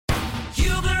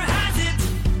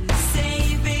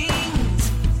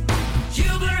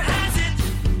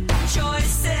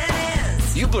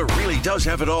does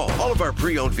have it all. All of our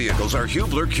pre-owned vehicles are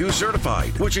Hubler Q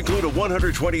certified, which include a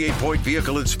 128-point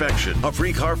vehicle inspection, a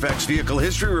free Carfax vehicle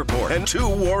history report, and 2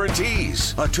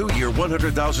 warranties. A 2-year,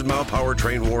 100,000-mile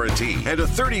powertrain warranty, and a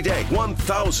 30-day,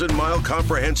 1,000-mile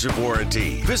comprehensive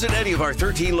warranty. Visit any of our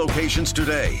 13 locations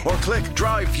today, or click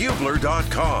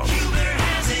drivehubler.com. Hubler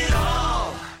has it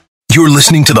all. You're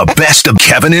listening to the best of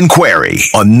Kevin and Query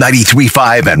on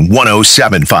 93.5 and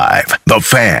 107.5. The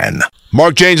Fan.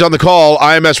 Mark Janes on the call,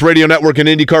 IMS Radio Network and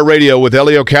IndyCar Radio, with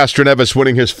Helio Castroneves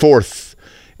winning his 4th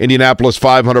Indianapolis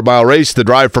 500-mile race. The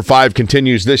Drive for 5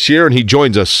 continues this year, and he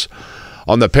joins us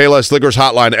on the Payless Liquors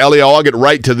Hotline. Helio, I'll get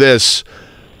right to this.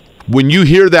 When you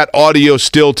hear that audio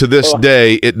still to this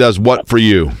day, it does what for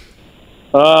you?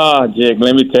 Jake,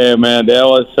 let me tell you, man, that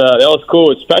was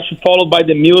cool, especially followed by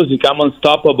the music. I'm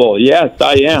unstoppable. Yes,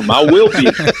 I am. I will be.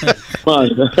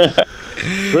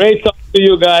 Great talking to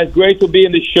you guys. Great to be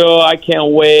in the show. I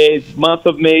can't wait. Month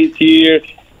of May is here.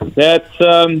 That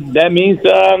means,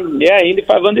 Indy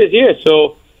 500 is here.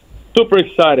 So super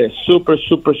excited. Super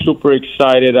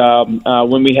excited.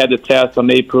 When we had the test on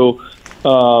April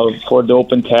for the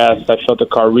open test, I felt the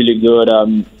car really good,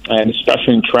 and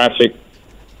especially in traffic.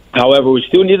 However, we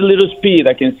still need a little speed.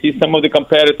 I can see some of the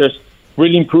competitors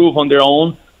really improve on their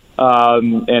own,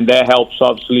 and that helps,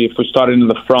 obviously, if we started in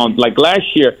the front. Like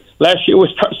last year we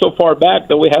started so far back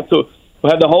that we had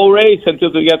the whole race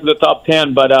until we get to the top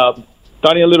 10. But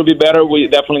starting a little bit better, we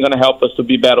definitely going to help us to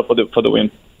be better for the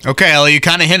win. Okay, Ellie, you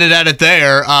kind of hinted at it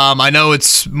there. I know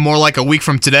it's more like a week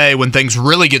from today when things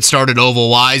really get started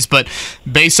oval-wise, but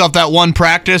based off that one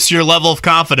practice, your level of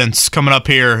confidence coming up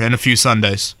here in a few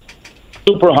Sundays?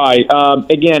 Super high.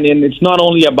 Again, and it's not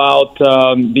only about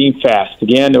being fast.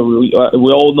 Again, we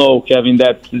all know, Kevin,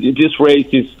 that this race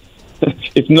is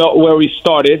it's not where we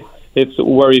started. It's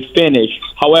where we finished.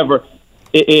 However,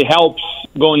 it helps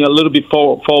going a little bit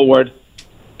forward,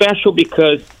 especially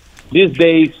because these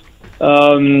days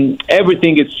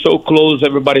everything is so close.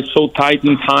 Everybody's so tight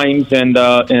in times, and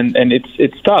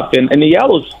it's tough. And the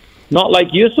yellows, not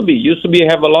like used to be. Used to be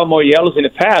have a lot more yellows in the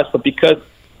past, but because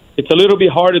it's a little bit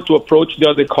harder to approach the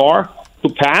other car to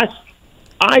pass.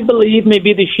 I believe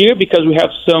maybe this year, because we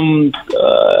have some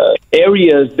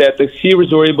areas that the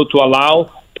series were able to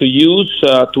allow to use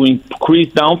to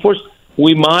increase downforce,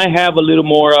 we might have a little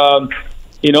more,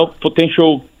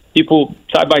 potential people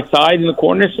side by side in the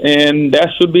corners, and that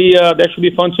should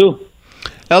be fun too.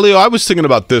 Helio, I was thinking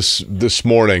about this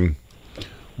morning,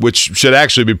 which should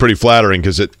actually be pretty flattering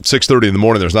because at 6:30 in the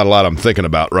morning, there's not a lot I'm thinking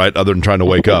about, right, other than trying to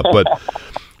wake up. But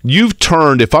you've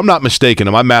turned, if I'm not mistaken,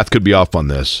 and my math could be off on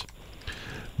this,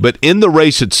 but in the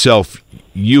race itself,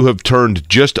 you have turned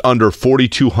just under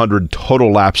 4,200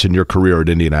 total laps in your career at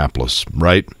Indianapolis,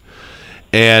 right?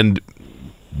 And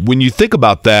when you think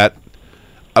about that,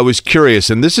 I was curious,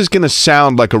 and this is going to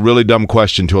sound like a really dumb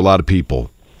question to a lot of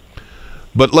people,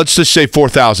 but let's just say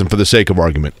 4,000 for the sake of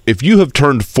argument. If you have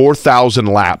turned 4,000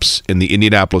 laps in the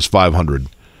Indianapolis 500,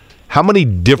 how many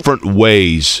different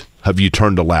ways have you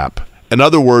turned a lap? In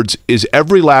other words, is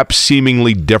every lap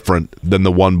seemingly different than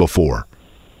the one before?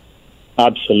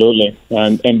 Absolutely.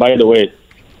 And by the way,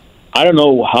 I don't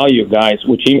know how you guys,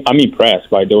 which I'm impressed,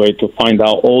 by the way, to find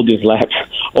out all these laps,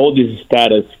 all these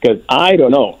status, because I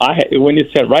don't know. When you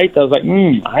said right, I was like,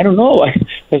 I don't know.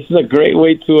 This is a great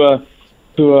way to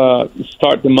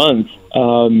start the month.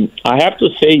 I have to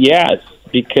say yes,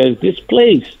 because this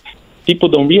place, people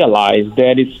don't realize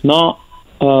that it's not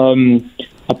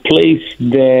a place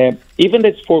that, even though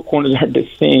its four corners are the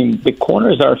same, the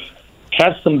corners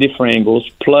have some different angles.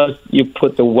 Plus, you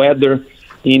put the weather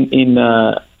in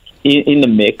the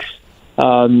mix,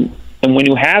 and when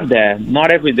you have that,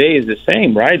 not every day is the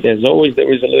same, right? There is a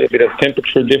little bit of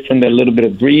temperature different, a little bit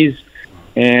of breeze,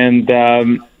 and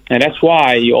that's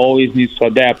why you always need to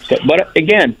adapt. But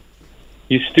again,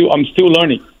 I'm still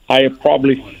learning. I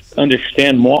probably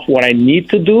understand more what I need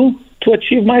to do to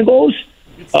achieve my goals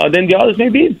than the others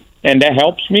maybe, and that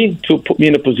helps me to put me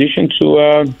in a position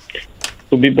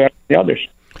to be better than the others.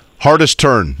 Hardest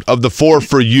turn of the four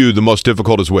for you, the most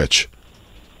difficult is which?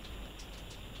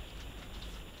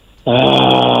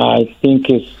 I think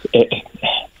it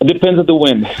depends on the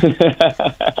wind.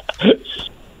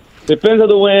 Depends on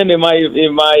the wind.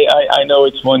 I know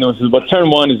it's one of those, but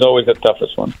turn one is always the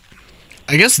toughest one.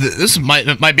 I guess this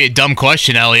might be a dumb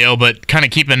question, Helio, but kind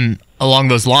of keeping along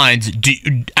those lines,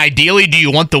 ideally, do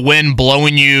you want the wind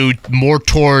blowing you more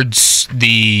towards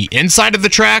the inside of the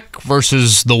track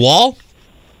versus the wall?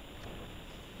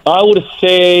 I would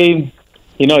say,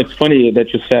 it's funny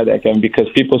that you said that, Kevin, because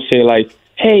people say, like,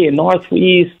 hey,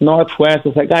 northeast, northwest.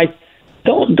 It's like, guys,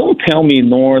 don't tell me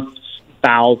north,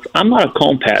 south. I'm not a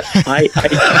compass. I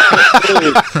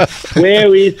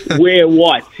where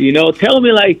what? Tell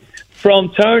me like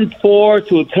from turn 4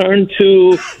 to turn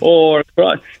 2, or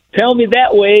tell me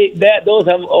that way. Those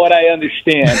are what I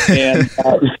understand. And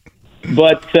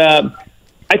but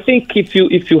I think if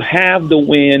you have the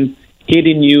wind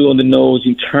hitting you on the nose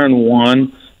in turn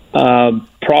 1,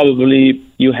 probably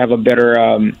you have a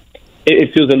better.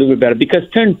 It feels a little bit better because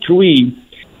turn 3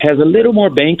 has a little more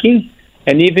banking,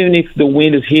 and even if the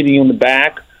wind is hitting you on the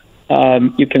back,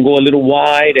 you can go a little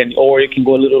wide, or you can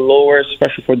go a little lower,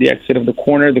 especially for the exit of the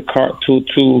corner. The car to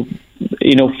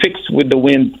fix with the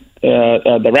wind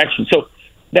direction. So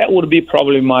that would be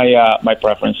probably my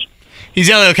preference. He's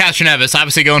Helio Castroneves,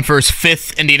 obviously going for his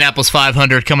 5th Indianapolis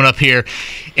 500 coming up here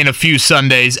in a few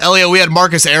Sundays. Helio, we had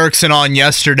Marcus Erickson on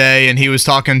yesterday, and he was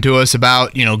talking to us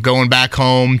about, going back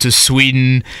home to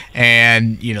Sweden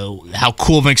and, how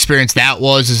cool of an experience that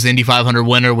was as the Indy 500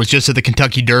 winner, was just at the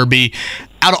Kentucky Derby.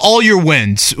 Out of all your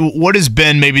wins, what has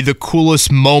been maybe the coolest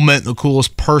moment, the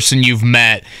coolest person you've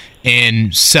met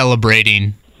in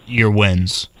celebrating your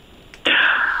wins?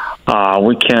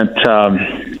 We can't.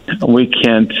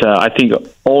 I think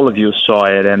all of you saw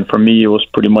it, and for me, it was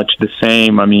pretty much the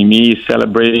same. I mean, me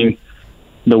celebrating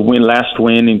the last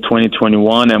win in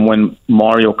 2021, and when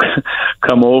Mario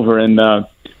come over, and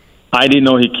I didn't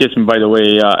know he kissed me. By the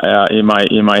way, in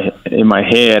my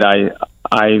head,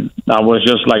 I was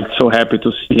just like so happy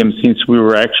to see him, since we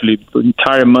were actually the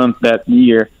entire month that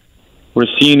year we're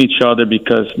seeing each other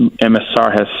because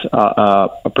MSR has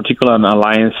a particular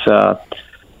alliance.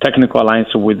 Technical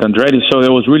alliance with Andretti, so it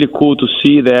was really cool to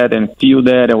see that and feel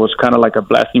that. It was kind of like a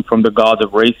blessing from the gods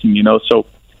of racing, So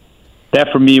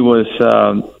that for me was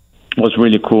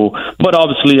really cool. But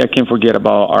obviously, I can't forget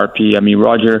about RP. I mean,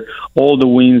 Roger, all the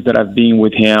wins that I've been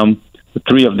with him, the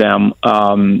 3 of them,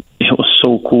 it was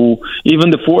so cool.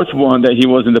 Even the 4th one that he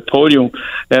was in the podium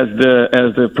as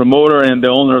the promoter and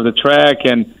the owner of the track,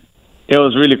 and it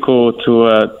was really cool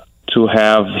to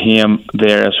have him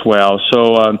there as well.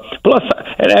 So, plus,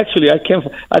 and actually, like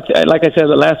I said,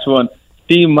 the last one,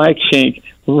 seeing Mike Shank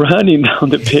running down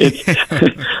the pit,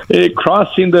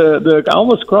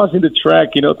 almost crossing the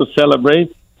track, to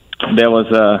celebrate. That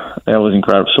was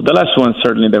incredible. So the last one,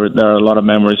 certainly, there are a lot of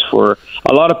memories for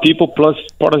a lot of people, plus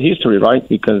part of history, right?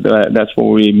 Because that's where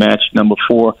we matched number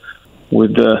 4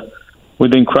 with the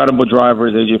incredible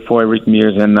drivers, AJ Foy, Rick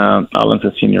Mears, and Alan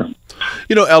Senior.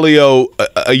 Helio,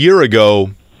 a year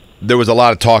ago, there was a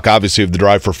lot of talk, obviously, of the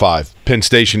Drive for 5. Penn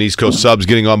Station, East Coast subs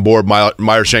getting on board,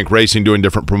 Meyer-Shank Racing doing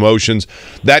different promotions.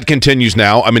 That continues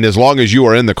now. I mean, as long as you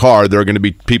are in the car, there are going to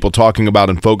be people talking about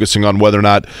and focusing on whether or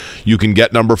not you can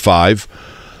get number 5.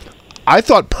 I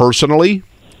thought personally,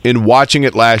 in watching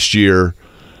it last year,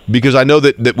 because I know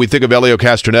that we think of Helio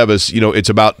Castroneves, it's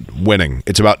about winning.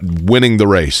 It's about winning the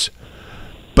race.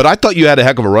 But I thought you had a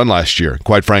heck of a run last year,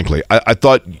 quite frankly. I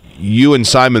thought you and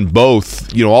Simon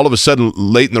both, all of a sudden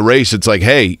late in the race, it's like,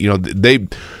 hey,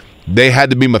 they had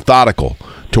to be methodical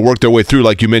to work their way through,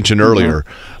 like you mentioned earlier.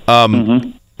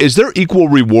 Is there equal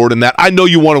reward in that? I know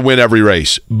you want to win every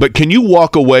race, but can you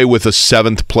walk away with a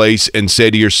 7th place and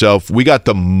say to yourself, we got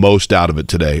the most out of it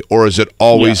today? Or is it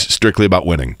always strictly about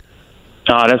winning?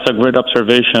 That's a great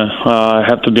observation. I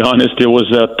have to be honest, it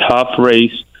was a tough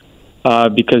race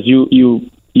because you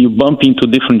bump into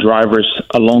different drivers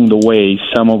along the way,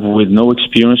 some of with no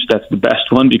experience. That's the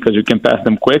best one because you can pass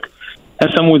them quick.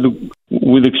 And some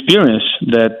with experience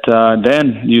that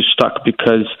then you're stuck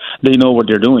because they know what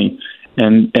they're doing.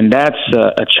 And that's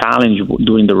a challenge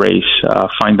during the race.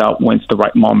 Find out when's the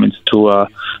right moment to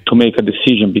make a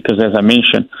decision because, as I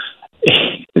mentioned,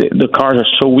 the cars are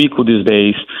so equal these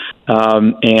days.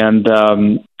 And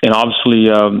obviously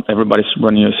everybody's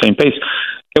running at the same pace.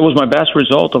 It was my best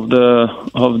result of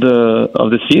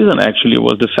the season. Actually, it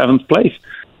was the 7th place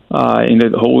in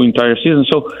the whole entire season.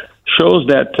 So shows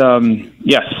that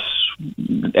yes,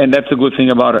 and that's a good thing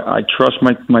about it. I trust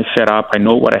my setup. I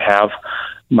know what I have.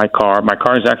 My car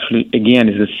is actually again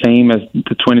is the same as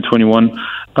the 2021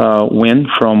 win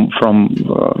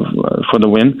for the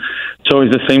win. So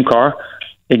it's the same car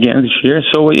again this year.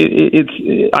 So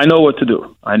it's I know what to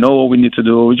do. I know what we need to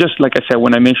do. Just like I said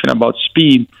when I mentioned about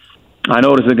speed. I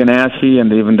noticed the Ganassi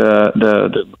and even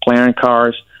the McLaren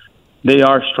cars, they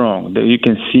are strong. You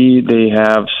can see they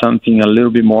have something a little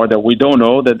bit more that we don't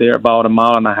know, that they're about 1.5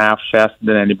 miles faster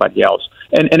than anybody else.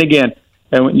 And again,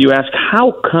 and when you ask,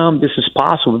 how come this is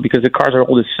possible? Because the cars are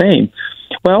all the same.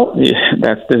 Well,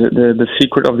 that's the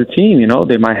secret of the team.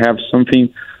 They might have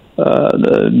something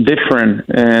different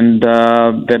and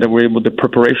that they were able, the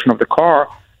preparation of the car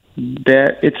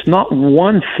that it's not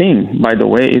one thing, by the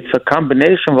way. It's a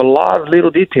combination of a lot of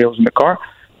little details in the car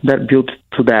that built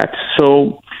to that.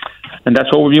 So, and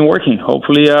that's what we've been working.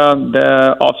 Hopefully,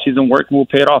 the off-season work will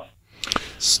pay it off.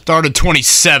 Started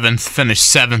 27th, finished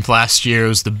 7th last year. It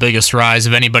was the biggest rise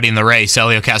of anybody in the race.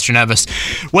 Helio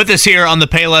Castroneves with us here on the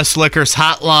Payless Liquors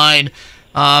hotline.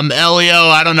 Helio,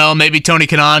 I don't know, maybe Tony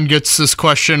Kanaan gets this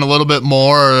question a little bit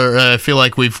more. I feel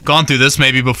like we've gone through this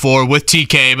maybe before with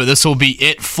TK, but this will be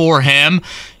it for him.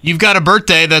 You've got a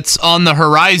birthday that's on the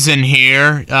horizon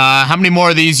here. How many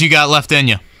more of these you got left in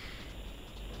you?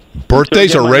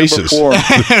 Birthdays or races? Let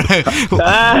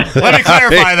me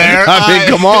clarify there. I mean,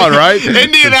 come on, right?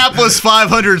 Indianapolis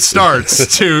 500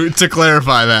 starts to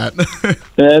clarify that.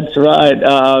 That's right.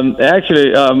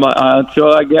 Actually,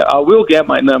 I will get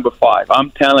my number 5.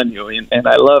 I'm telling you, and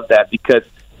I love that because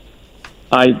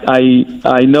I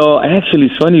know. Actually,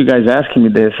 it's funny you guys asking me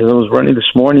this. I was running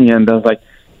this morning, and I was like,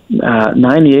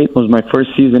 98 was my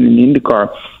first season in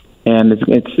IndyCar, and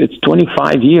it's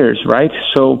 25 years, right?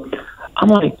 So I'm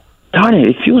like, darn it!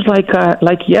 It feels like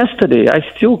yesterday. I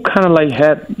still kind of like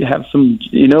have some,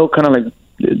 kind of like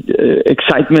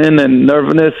excitement and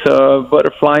nervousness,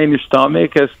 butterfly in your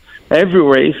stomach as every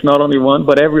race, not only one,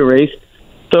 but every race.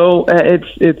 So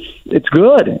it's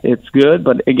good. It's good,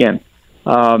 but again,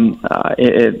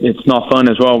 it's not fun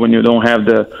as well when you don't have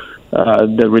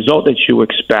the result that you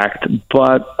expect.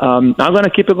 But I'm going to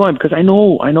keep it going because I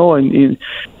know.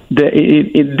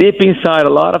 It deep inside, a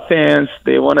lot of fans,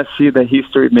 they want to see the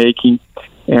history making,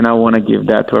 and I want to give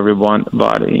that to everyone,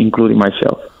 including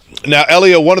myself. Now,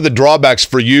 Helio, one of the drawbacks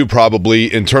for you probably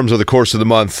in terms of the course of the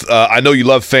month, I know you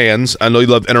love fans. I know you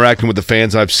love interacting with the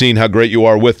fans. I've seen how great you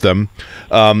are with them.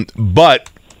 But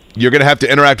you're going to have to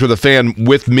interact with a fan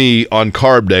with me on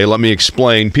Carb Day. Let me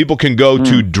explain. People can go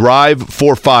to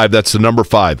Drive45, that's the number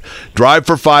 5,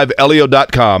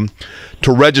 Drive45Helio.com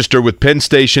to register with Penn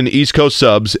Station East Coast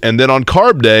Subs. And then on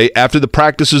Carb Day, after the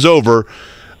practice is over,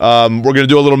 we're going to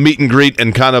do a little meet and greet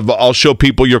and kind of I'll show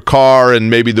people your car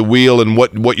and maybe the wheel and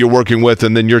what you're working with,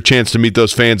 and then your chance to meet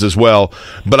those fans as well.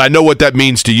 But I know what that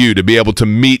means to you to be able to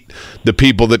meet the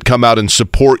people that come out and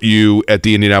support you at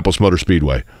the Indianapolis Motor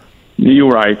Speedway. You're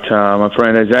right, my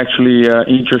friend. It's actually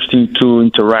interesting to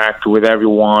interact with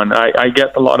everyone. I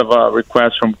get a lot of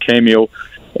requests from Cameo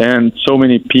and so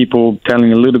many people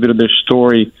telling a little bit of their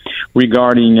story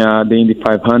regarding the Indy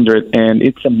 500, and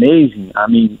it's amazing. I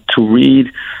mean, to read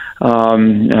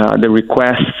the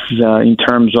requests in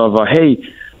terms of, hey,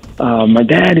 my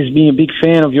dad is being a big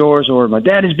fan of yours, or my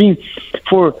dad is being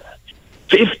for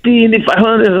 50 Indy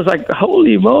 500. It's like,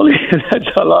 holy moly, that's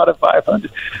a lot of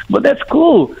 500. But that's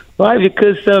cool, right?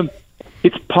 Because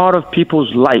it's part of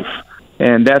people's life.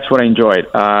 And that's what I enjoyed.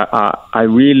 I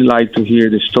really like to hear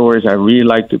the stories. I really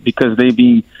like to, because they've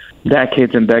been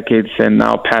decades and decades and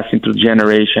now passing through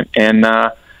generation. And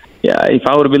if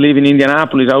I would live in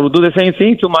Indianapolis, I would do the same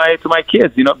thing to my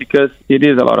kids, because it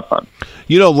is a lot of fun.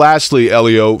 Lastly,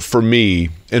 Helio, for me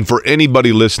and for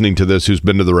anybody listening to this who's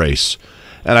been to the race,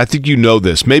 and I think you know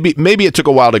this, maybe it took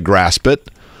a while to grasp it,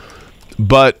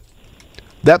 but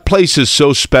that place is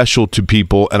so special to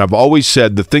people, and I've always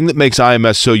said the thing that makes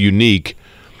IMS so unique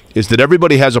is that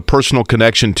everybody has a personal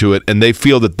connection to it, and they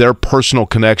feel that their personal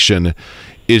connection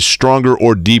is stronger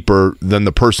or deeper than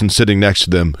the person sitting next to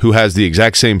them who has the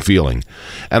exact same feeling.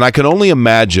 And I can only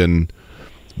imagine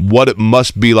what it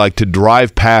must be like to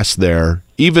drive past there,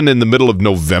 even in the middle of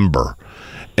November,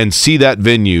 and see that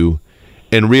venue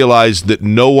and realize that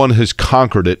no one has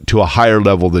conquered it to a higher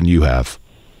level than you have.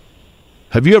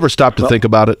 Have you ever stopped to think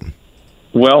about it?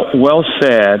 Well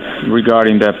said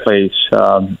regarding that place.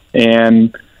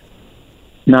 And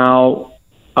now,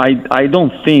 I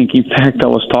don't think, in fact,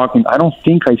 I don't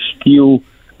think I still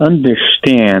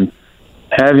understand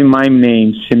having my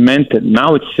name cemented.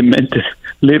 Now it's cemented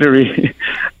literally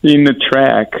in the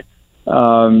track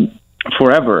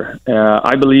forever.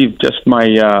 I believe just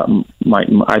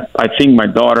I think my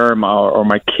daughter or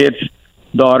my kids'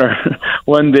 daughter,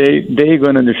 one day they're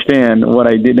going to understand what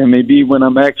I did. And maybe when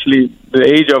I'm actually the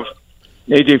age of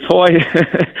AJ Foy,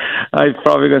 I'm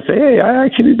probably going to say, hey, I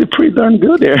actually did pretty darn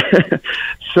good there.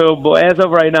 So, but as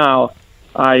of right now,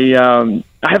 I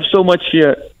have so much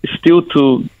still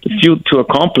to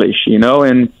accomplish, and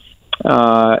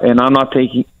I'm not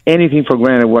taking anything for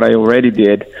granted what I already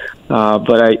did.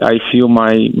 But I feel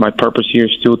my purpose here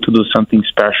is still to do something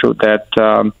special that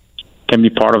can be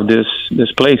part of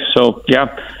this place. So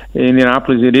yeah,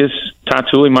 Indianapolis, it is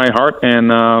tattoo in my heart,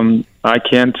 and I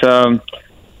can't.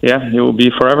 It will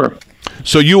be forever.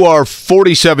 So you are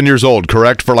 47 years old,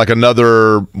 correct? For like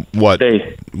another what?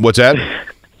 Day. What's that?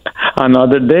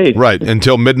 Another day. Right,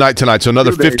 until midnight tonight. So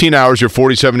another 15 hours. You're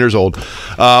 47 years old.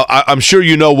 I'm sure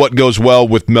you know what goes well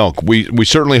with milk. We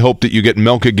certainly hope that you get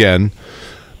milk again.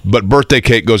 But birthday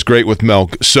cake goes great with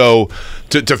milk. So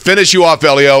to finish you off,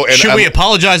 Elio. And should we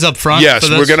apologize up front? Yes, for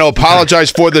this? we're going to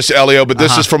apologize for this, Elio. But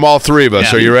this is from all three of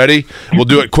us. Yeah. Are you ready? We'll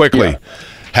do it quickly. Yeah.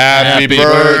 Happy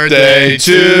birthday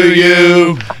to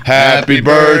you. Happy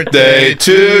birthday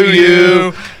to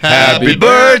you. Happy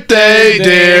birthday,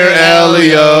 dear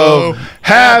Elio.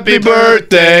 Happy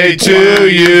birthday to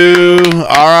you.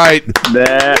 All right.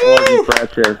 That was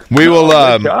impressive. We will.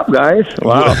 Good job, guys.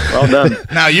 Wow, well done.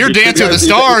 Now you're Dancing with the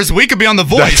Stars. We could be on The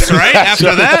Voice, right?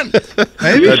 After that,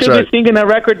 Maybe you That's should right. be singing a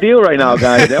record deal right now,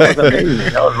 guys. That was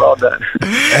amazing. That was well done.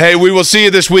 Hey, we will see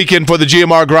you this weekend for the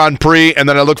GMR Grand Prix, and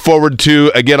then I look forward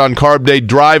to, again, on Carb Day,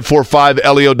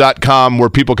 drive45elio.com, where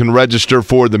people can register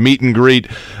for the meet and greet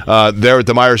there at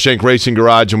the Meyer Shank Racing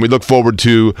Garage, and we look forward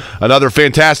to another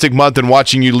fantastic month and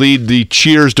watching you lead the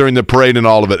cheers during the parade and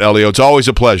all of it, Elio. It's always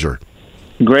a pleasure.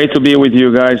 Great to be with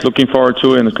you guys. Looking forward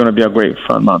to it, and it's going to be a great,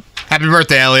 fun month. happy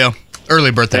birthday, Elio.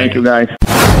 Early birthday. Thank you, guys.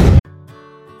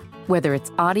 Whether it's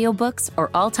audiobooks or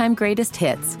all-time greatest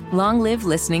hits, long live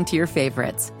listening to your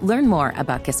favorites. Learn more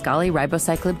about Kisqali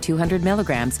Ribociclib 200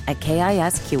 milligrams at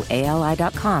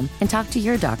KISQALI.com and talk to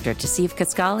your doctor to see if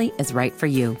Kisqali is right for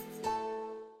you.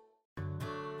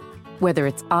 Whether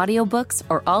it's audiobooks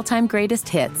or all-time greatest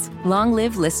hits, long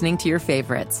live listening to your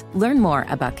favorites. Learn more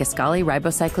about Kisqali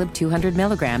Ribociclib 200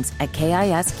 milligrams at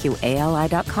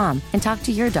KISQALI.com and talk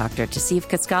to your doctor to see if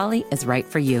Kisqali is right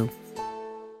for you.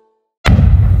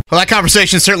 Well, that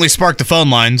conversation certainly sparked the phone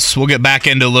lines. We'll get back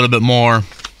into a little bit more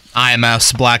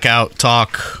IMS blackout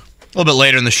talk a little bit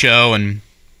later in the show, and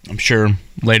I'm sure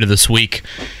later this week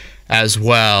as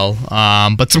well.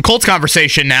 But some Colts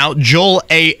conversation now. Joel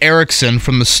A. Erickson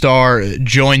from the Star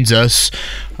joins us.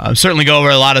 Certainly go over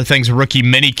a lot of things rookie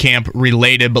minicamp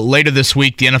related, but later this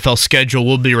week the NFL schedule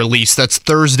will be released. That's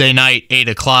Thursday night, 8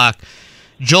 o'clock.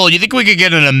 Joel, you think we could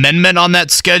get an amendment on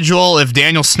that schedule if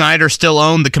Daniel Snyder still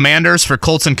owned the Commanders for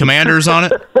Colts and Commanders on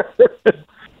it?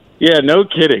 Yeah, no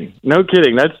kidding. No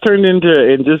kidding. That's turned into,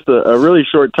 in just a really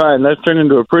short time, that's turned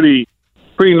into a pretty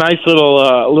nice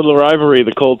little rivalry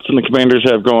the Colts and the Commanders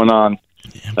have going on.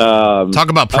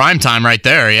 Talk about prime time right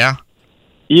there, yeah?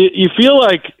 You feel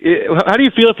like, how do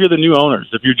you feel if you're the new owners?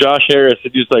 If you're Josh Harris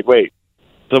and you're just like, wait,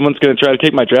 someone's going to try to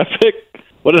take my draft pick?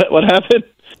 What happened?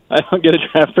 I don't get a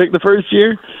draft pick the first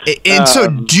year. And so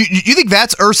do you think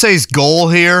that's Irsay's goal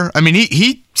here? I mean,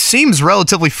 he seems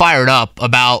relatively fired up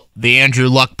about the Andrew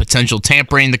Luck potential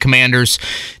tampering the Commanders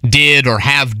did or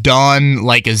have done.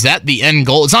 Like, is that the end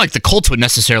goal? It's not like the Colts would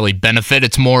necessarily benefit.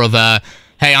 It's more of a,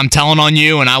 hey, I'm telling on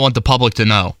you, and I want the public to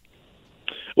know.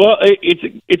 Well,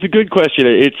 it's a good question.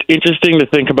 It's interesting to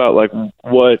think about, like,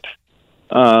 what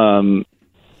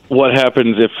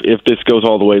happens if this goes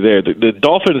all the way there. The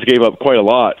Dolphins gave up quite a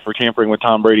lot for tampering with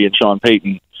Tom Brady and Sean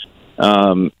Payton.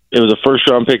 It was a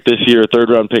first-round pick this year, a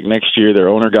third-round pick next year. Their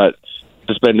owner got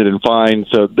suspended and fined.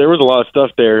 So there was a lot of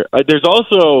stuff there. There's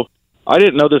also, I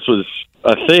didn't know this was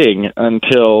a thing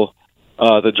until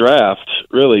the draft,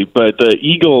 really, but the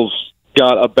Eagles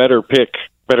got a better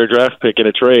draft pick in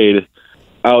a trade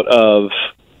out of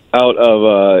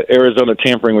Arizona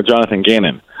tampering with Jonathan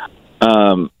Gannon.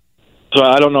 So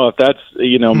I don't know if that's,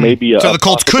 maybe so the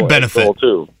Colts could benefit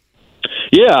too.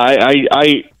 Yeah, I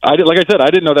did, like I said, I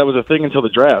didn't know that was a thing until the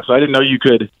draft. So I didn't know you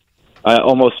could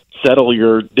almost settle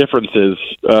your differences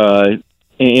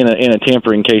in a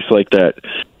tampering case like that.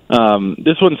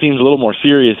 This one seems a little more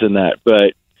serious than that,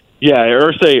 but yeah,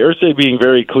 Irsay being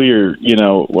very clear. I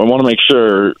want to make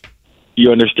sure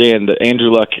you understand that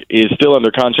Andrew Luck is still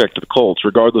under contract to the Colts,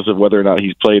 regardless of whether or not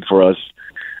he's played for us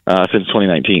since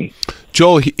 2019.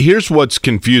 Joel, here's what's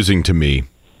confusing to me,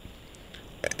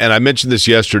 and I mentioned this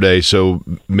yesterday, so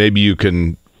maybe you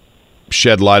can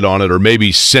shed light on it, or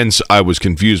maybe since I was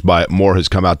confused by it, more has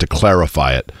come out to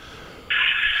clarify it.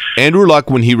 Andrew Luck,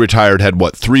 when he retired, had,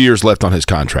 3 years left on his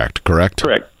contract, correct?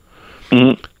 Correct.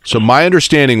 Mm-hmm. So my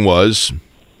understanding was,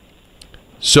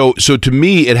 so to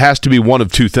me, it has to be one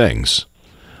of two things.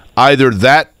 Either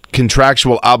that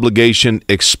contractual obligation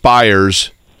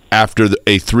expires after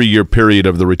a 3-year period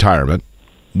of the retirement,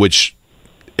 which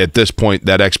at this point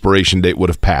that expiration date would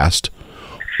have passed,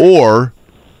 or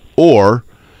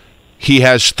he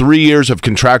has 3 years of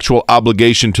contractual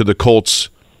obligation to the Colts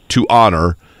to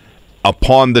honor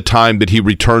upon the time that he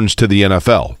returns to the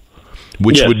NFL,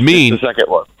 which would mean the second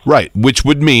one. Right, which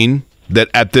would mean that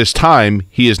at this time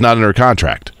he is not under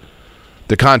contract.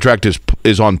 The contract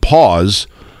is on pause.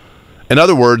 In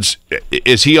other words,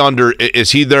 is he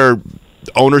there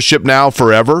ownership now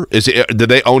forever? Do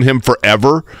they own him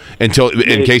forever in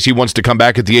case he wants to come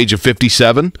back at the age of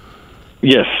 57?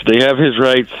 Yes, they have his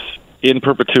rights in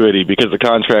perpetuity because the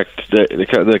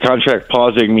contract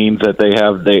pausing means that they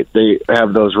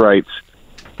have those rights.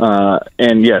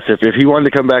 And yes, if he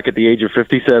wanted to come back at the age of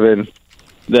 57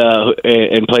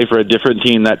 and play for a different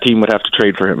team, that team would have to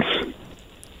trade for him.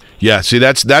 Yeah, see,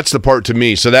 that's the part to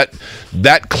me. So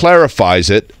that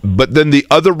clarifies it. But then the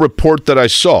other report that I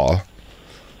saw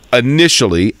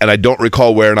initially, and I don't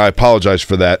recall where, and I apologize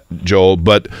for that, Joel,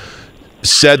 but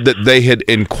said that they had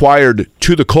inquired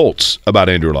to the Colts about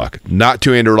Andrew Luck, not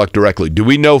to Andrew Luck directly. Do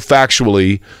we know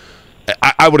factually?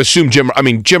 I would assume Jim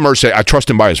Irsay, I trust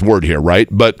him by his word here, right?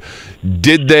 But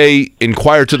did they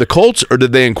inquire to the Colts, or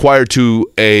did they inquire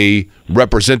to a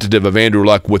representative of Andrew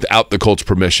Luck without the Colts'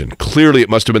 permission? Clearly, it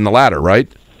must have been the latter, right?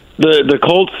 The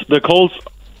Colts.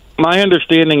 My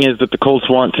understanding is that the Colts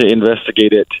want to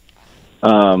investigate it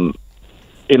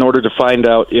in order to find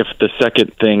out if the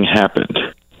second thing happened.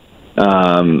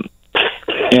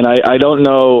 And I don't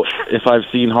know if I've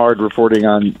seen hard reporting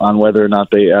on whether or not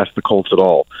they asked the Colts at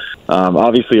all.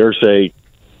 Obviously, Irsay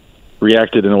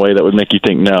reacted in a way that would make you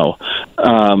think no.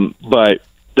 But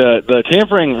the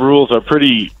tampering rules are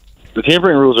pretty. The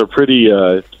tampering rules are pretty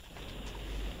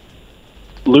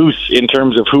loose in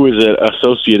terms of who is an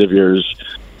associate of yours,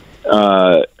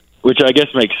 which I guess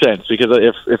makes sense because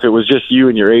if it was just you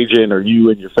and your agent, or you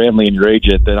and your family and your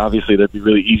agent, then obviously there'd be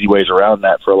really easy ways around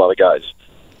that for a lot of guys.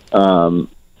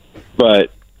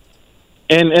 But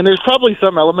there's probably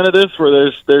some element of this where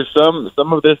there's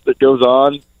some of this that goes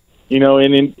on,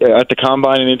 at the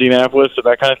combine in Indianapolis and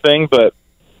that kind of thing, but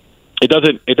it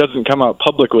doesn't come out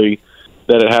publicly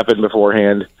that it happened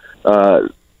beforehand,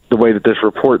 the way that this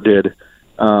report did.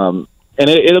 And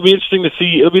it'll be interesting to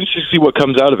see. It'll be interesting to see what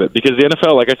comes out of it, because the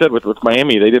NFL, like I said, with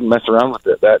Miami, they didn't mess around with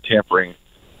that tampering.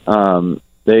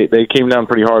 They came down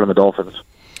pretty hard on the Dolphins.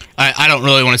 I don't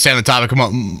really want to stay on the topic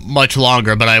much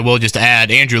longer, but I will just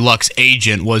add Andrew Luck's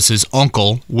agent was his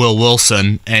uncle, Will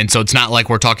Wilson, and so it's not like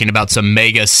we're talking about some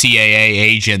mega CAA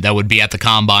agent that would be at the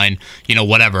combine,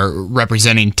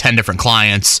 representing 10 different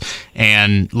clients,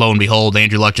 and lo and behold,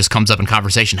 Andrew Luck just comes up in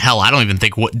conversation. Hell, I don't even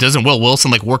think, doesn't Will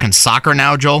Wilson work in soccer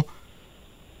now, Joel?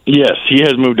 Yes, he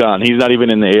has moved on. He's not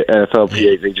even in the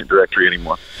NFLPA's agent directory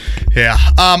anymore. Yeah.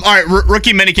 All right,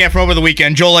 rookie minicamp from over the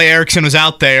weekend. Joel A. Erickson was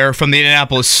out there from the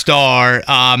Indianapolis Star.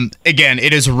 Again,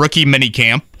 it is rookie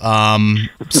minicamp.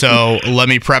 So let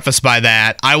me preface by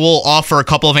that. I will offer a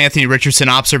couple of Anthony Richardson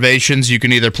observations. You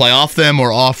can either play off them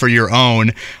or offer your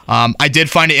own. I did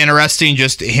find it interesting,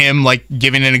 just him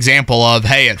giving an example of,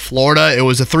 hey, at Florida, it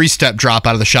was a 3-step drop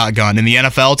out of the shotgun. In the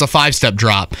NFL, it's a 5-step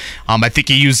drop. I think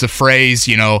he used the phrase,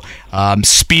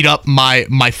 speed up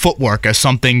my footwork as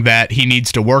something that he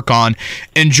needs to work on.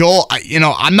 And Joel,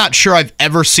 I'm not sure I've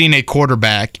ever seen a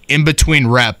quarterback in between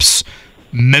reps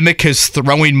mimic his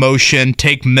throwing motion,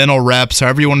 take mental reps,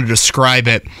 however you want to describe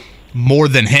it, more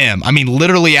than him. I mean,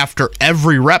 literally after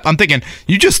every rep, I'm thinking,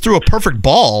 you just threw a perfect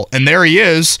ball, and there he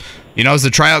is. As the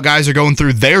tryout guys are going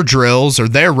through their drills or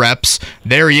their reps,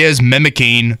 there he is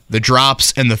mimicking the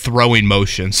drops and the throwing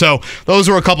motion. So those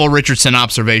were a couple of Richardson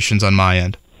observations on my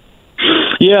end.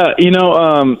 Yeah,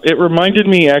 it reminded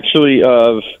me actually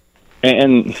of,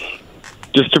 and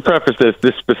just to preface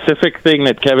this specific thing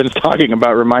that Kevin's talking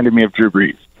about reminded me of Drew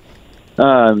Brees.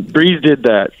 Brees did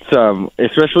that some,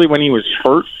 especially when he was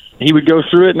hurt. He would go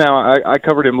through it. Now, I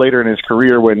covered him later in his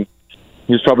career when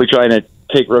he was probably trying to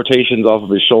take rotations off of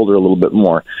his shoulder a little bit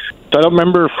more. So I don't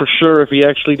remember for sure if he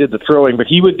actually did the throwing, but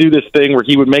he would do this thing where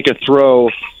he would make a throw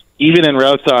even in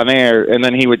routes on air, and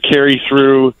then he would carry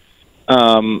through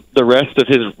the rest of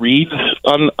his reads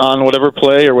on whatever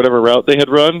play or whatever route they had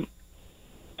run.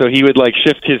 So he would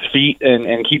shift his feet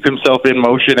and keep himself in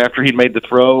motion after he'd made the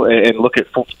throw and look at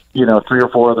 3 or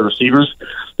 4 other receivers.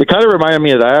 It kind of reminded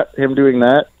me of that, him doing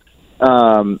that.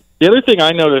 The other thing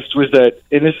I noticed was that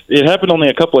it happened only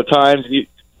a couple of times.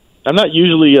 I'm not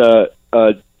usually a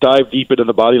dive deep into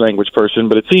the body language person,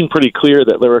 but it seemed pretty clear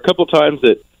that there were a couple of times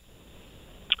that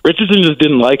Richardson just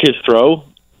didn't like his throw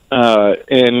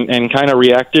and kind of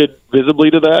reacted visibly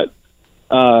to that.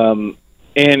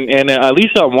 And at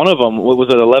least on one of them, was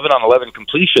an 11-on-11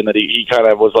 completion that he kind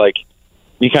of was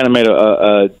he kind of made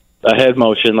a head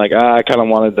motion I kind of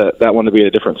wanted that one to be at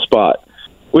a different spot,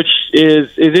 which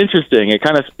is interesting. It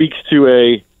kind of speaks to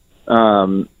a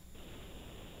kind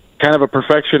of a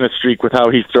perfectionist streak with how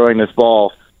he's throwing this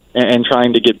ball and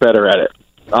trying to get better at it.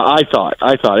 I thought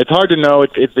it's hard to know.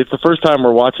 It's the first time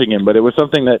we're watching him, but it was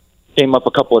something that came up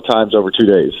a couple of times over 2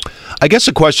 days. I guess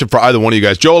a question for either one of you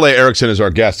guys. Joel A. Erickson is our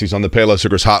guest. He's on the Payless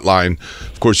Liquors hotline.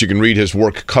 Of course, you can read his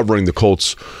work covering the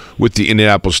Colts with the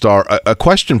Indianapolis Star. A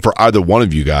question for either one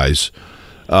of you guys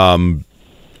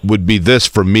would be this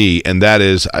for me, and that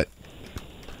is,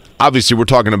 obviously we're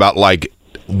talking about like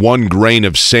one grain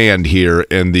of sand here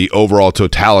in the overall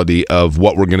totality of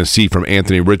what we're going to see from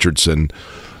Anthony Richardson.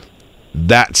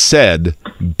 That said,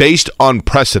 based on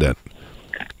precedent,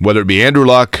 whether it be Andrew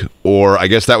Luck or I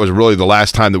guess that was really the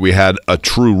last time that we had a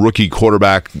true rookie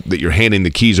quarterback that you're handing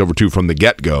the keys over to from the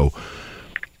get-go,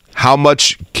 how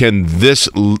much can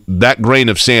that grain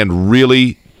of sand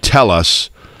really tell us?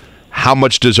 How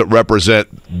much does it represent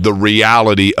the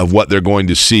reality of what they're going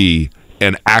to see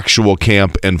in actual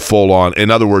camp and full-on?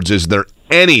 In other words, is there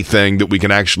anything that we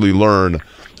can actually learn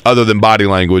other than body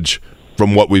language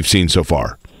from what we've seen so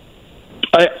far?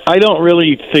 I don't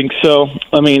really think so.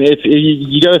 I mean,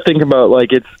 you got to think about like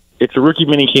it's a rookie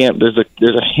minicamp. There's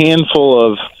a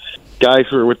handful of guys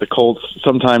who are with the Colts.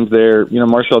 Sometimes they're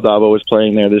Marcel Dabo was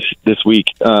playing there this week,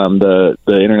 the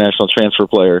international transfer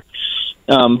player.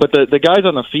 But the guys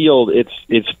on the field, it's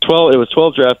 12. It was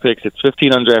 12 draft picks. It's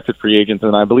 15 undrafted free agents,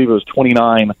 and I believe it was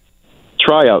 29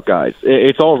 tryout guys.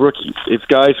 It's all rookies. It's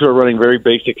guys who are running very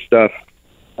basic stuff.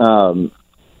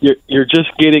 You're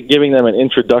just giving them an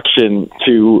introduction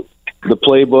to the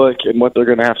playbook and what they're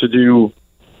going to have to do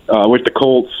with the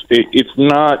Colts. It's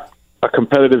not a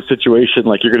competitive situation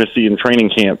like you're going to see in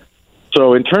training camp.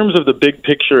 So in terms of the big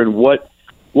picture and what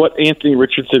Anthony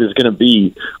Richardson is going to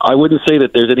be, I wouldn't say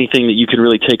that there's anything that you can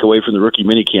really take away from the rookie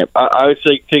minicamp. I would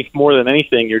say take more than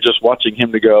anything, you're just watching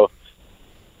him to go,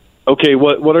 okay,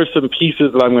 what are some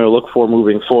pieces that I'm going to look for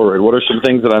moving forward? What are some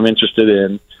things that I'm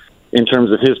interested in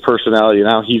terms of his personality and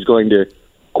how he's going to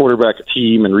quarterback a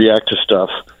team and react to stuff.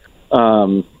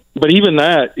 But even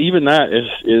that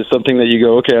is something that you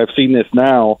go, okay, I've seen this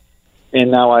now,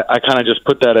 and now I kind of just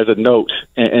put that as a note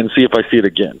and see if I see it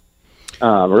again.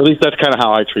 Or at least that's kind of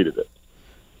how I treated it.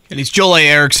 And he's Joel A.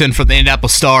 Erickson from the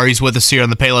Indianapolis Star. He's with us here on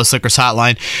the Payless Liquors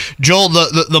hotline. Joel,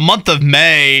 the month of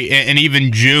May and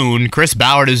even June, Chris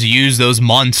Ballard has used those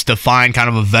months to find kind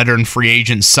of a veteran free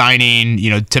agent signing.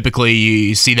 Typically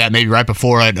you see that maybe right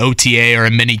before an OTA or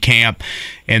a mini camp,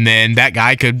 and then that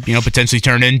guy could potentially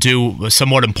turn into a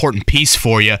somewhat important piece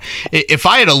for you. If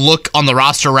I had to look on the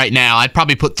roster right now, I'd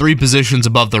probably put three positions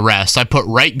above the rest. I put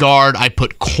right guard, I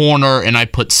put corner, and I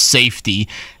put safety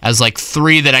as like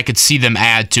three that I could see them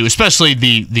add to, especially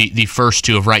the first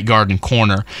two of right guard and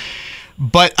corner.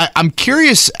 But I'm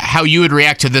curious how you would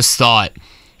react to this thought.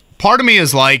 Part of me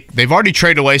is like, they've already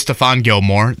traded away Stephon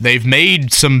Gilmore. They've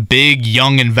made some big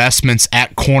young investments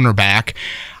at cornerback.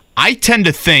 I tend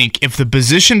to think if the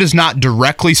position does not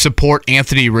directly support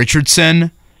Anthony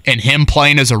Richardson and him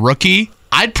playing as a rookie,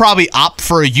 I'd probably opt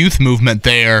for a youth movement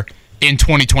there in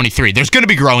 2023. There's going to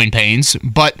be growing pains,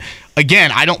 but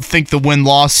again, I don't think the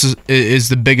win-loss is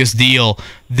the biggest deal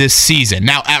this season.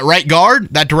 Now, at right guard,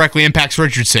 that directly impacts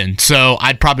Richardson, so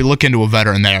I'd probably look into a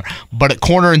veteran there. But at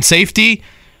corner and safety,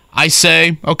 I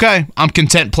say, okay, I'm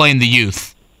content playing the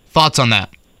youth. Thoughts on that?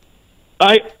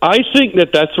 I think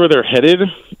that's where they're headed.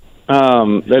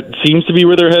 That seems to be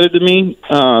where they're headed to me,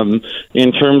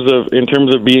 in terms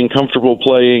of being comfortable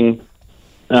playing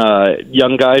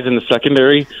young guys in the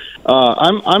secondary.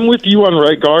 I'm with you on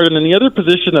right guard, and then the other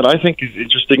position that I think is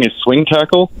interesting is swing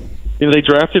tackle. They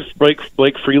drafted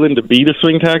Blake Freeland to be the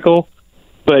swing tackle,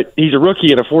 but he's a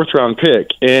rookie and a fourth-round pick.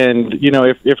 And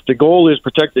if the goal is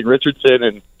protecting Richardson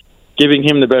and giving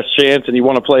him the best chance, and you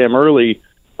want to play him early,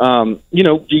 I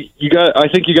think you got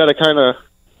to kind of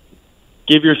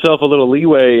give yourself a little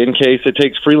leeway in case it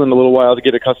takes Freeland a little while to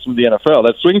get accustomed to the NFL.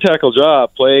 That swing tackle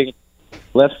job, playing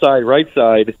left side, right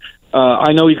side,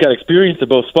 I know he's got experience at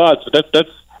both spots, but that's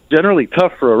generally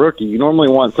tough for a rookie. You normally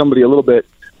want somebody a little bit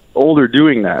older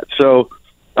doing that. So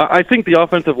I think the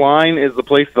offensive line is the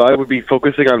place that I would be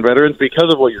focusing on veterans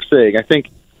because of what you're saying. I think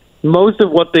most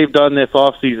of what they've done this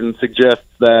offseason suggests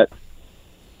that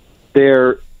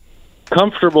they're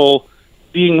comfortable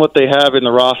seeing what they have in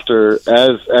the roster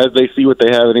as they see what they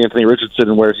have in Anthony Richardson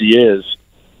and where he is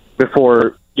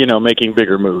before, making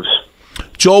bigger moves.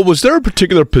 Joel, was there a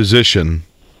particular position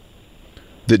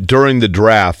that during the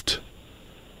draft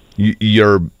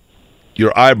your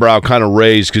eyebrow kind of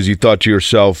raised because you thought to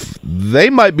yourself, they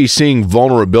might be seeing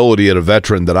vulnerability at a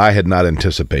veteran that I had not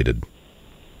anticipated?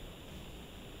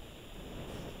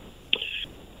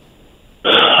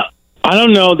 I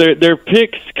don't know. Their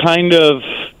picks kind of,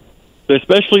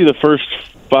 especially the first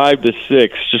 5 to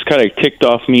 6, just kind of ticked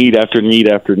off need after need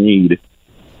after need.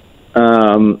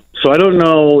 So I don't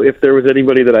know if there was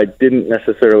anybody that I didn't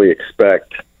necessarily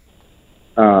expect.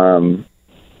 I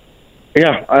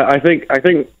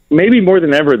think maybe more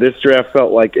than ever, this draft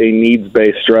felt like a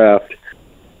needs-based draft.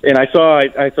 And I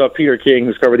saw Peter King,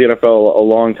 who's covered the NFL a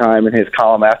long time, in his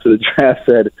column after the draft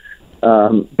said,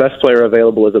 best player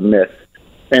available is a myth.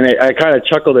 And I kind of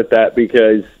chuckled at that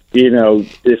because,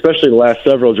 especially the last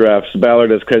several drafts,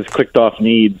 Ballard has clicked off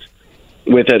needs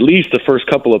with at least the first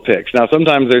couple of picks. Now,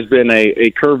 sometimes there's been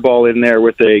a curveball in there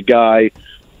with a guy,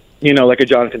 like a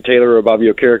Jonathan Taylor or a Bobby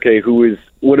Okereke, who was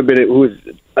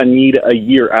a need a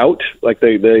year out, like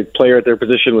the player at their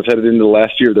position was headed into the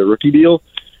last year of their rookie deal.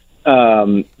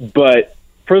 But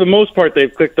for the most part,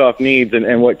 they've clicked off needs,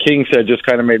 and what King said just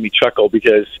kind of made me chuckle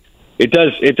because it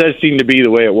does seem to be the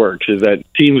way it works, is that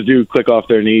teams do click off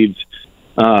their needs.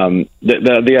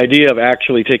 The idea of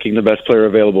actually taking the best player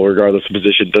available, regardless of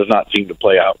position, does not seem to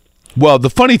play out. Well, the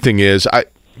funny thing is,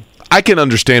 I can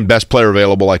understand best player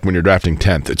available, like when you're drafting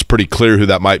 10th. It's pretty clear who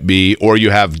that might be, or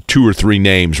you have 2 or 3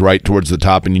 names right towards the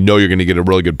top, and you're going to get a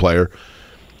really good player.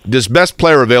 Does best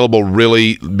player available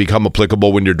really become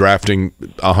applicable when you're drafting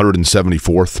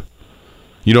 174th?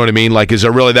 You know what I mean? Like, is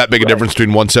there really that big a difference between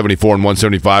 174 and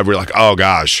 175 where you're like, oh,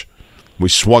 gosh, we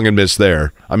swung and missed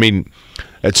there? I mean,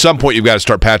 at some point you've got to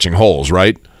start patching holes,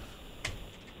 right?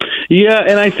 Yeah,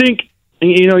 and I think,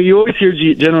 you always hear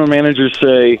general managers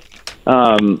say,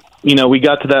 we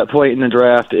got to that point in the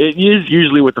draft. It is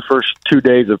usually with the first 2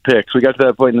 days of picks. We got to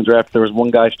that point in the draft, there was one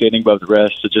guy standing above the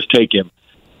rest, so just take him.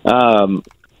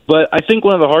 But I think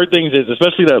one of the hard things is,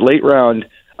 especially that late round,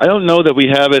 I don't know that we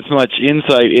have as much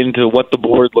insight into what the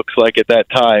board looks like at that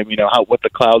time, what the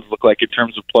clouds look like in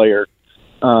terms of player.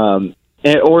 Or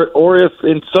if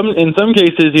in some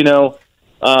cases,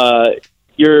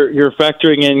 you're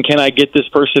factoring in, can I get this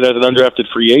person as an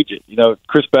undrafted free agent?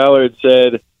 Chris Ballard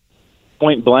said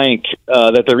point blank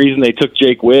that the reason they took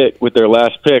Jake Witt with their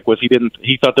last pick was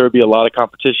he thought there would be a lot of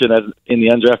competition in the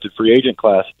undrafted free agent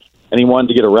class, and he wanted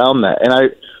to get around that. And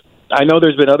I know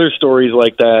there's been other stories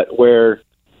like that where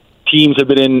teams have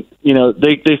been in,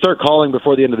 they start calling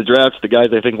before the end of the draft to guys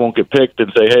they think won't get picked and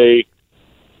say, hey,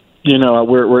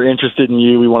 we're interested in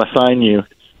you, we want to sign you.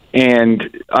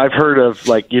 And I've heard of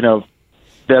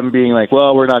them being like,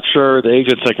 well, we're not sure. The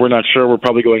agent's like, we're not sure. We're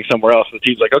probably going somewhere else. And the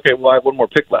team's like, okay, well, I have one more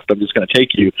pick left. I'm just going to take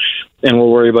you, and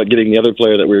we'll worry about getting the other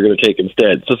player that we were going to take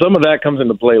instead. So some of that comes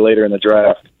into play later in the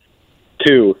draft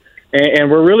too.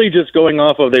 And we're really just going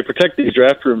off of, they protect these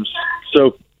draft rooms,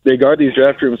 so they guard these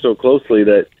draft rooms so closely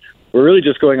that we're really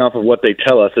just going off of what they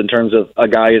tell us in terms of a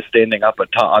guy is standing up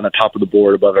on the top of the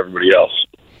board above everybody else.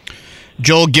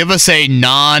 Joel, give us a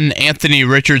non-Anthony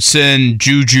Richardson,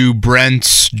 Juju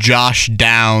Brents, Josh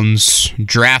Downs,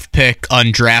 draft pick,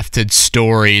 undrafted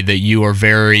story that you are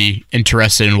very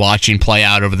interested in watching play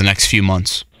out over the next few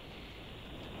months.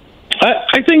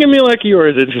 I think Emil Ekiyor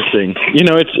is interesting.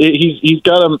 He's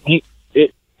got him.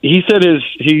 He said his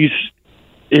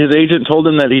agent told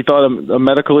him that he thought a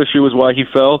medical issue was why he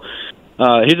fell.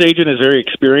 His agent is very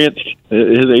experienced.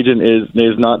 His agent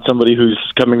is not somebody who's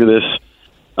coming to this,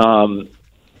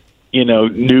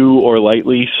 new or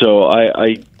lightly. So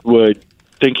I would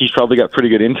think he's probably got pretty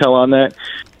good intel on that.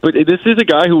 But this is a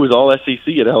guy who was all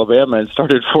SEC at Alabama and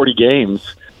started 40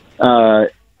 games.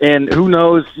 And who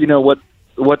knows,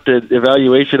 what the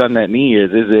evaluation on that knee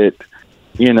is. Is it,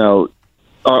 is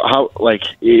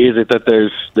it that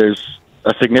there's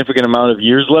a significant amount of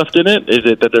years left in it? Is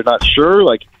it that they're not sure?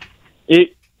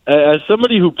 As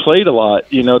somebody who played a lot,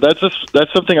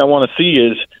 that's something I want to see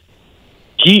is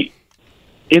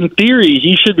in theory,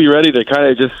 he should be ready to kind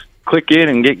of just click in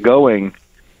and get going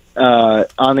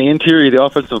on the interior of the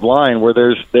offensive line where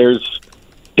there's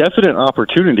definite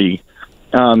opportunity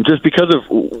just because of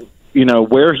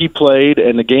where he played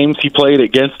and the games he played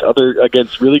against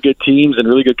really good teams and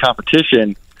really good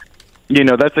competition.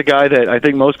 That's a guy that I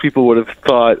think most people would have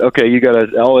thought, okay, you got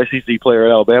an all-SEC player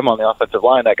at Alabama on the offensive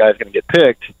line, that guy's going to get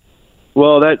picked.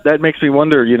 Well, that makes me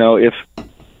wonder,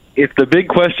 if the big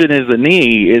question is the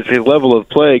knee, is his level of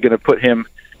play going to put him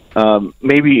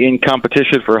maybe in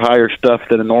competition for higher stuff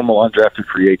than a normal undrafted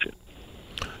free agent?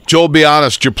 Joel, be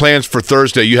honest, your plans for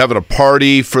Thursday, you having a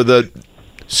party for the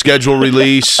schedule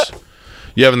release?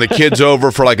 You having the kids over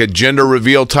for like a gender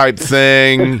reveal type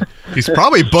thing? He's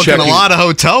probably booking a lot of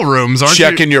hotel rooms, aren't you?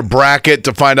 Checking your bracket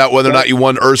to find out whether or not you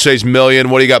won Ursay's million.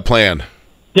 What do you got planned?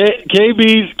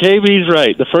 KB's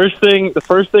right. The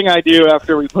first thing I do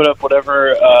after we put up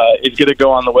whatever is going to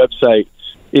go on the website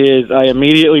is I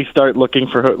immediately start looking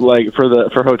for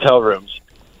hotel rooms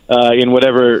in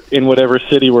whatever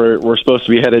city we're supposed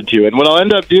to be headed to. And what I'll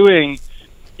end up doing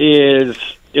is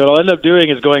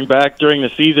going back during the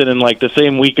season and the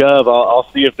same week of, I'll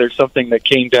see if there's something that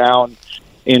came down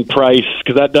in price,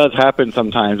 because that does happen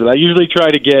sometimes. But I usually try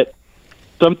to get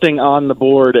something on the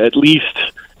board at least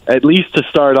to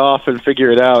start off and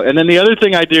figure it out. And then the other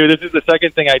thing I do, this is the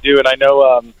second thing I do, and I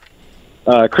know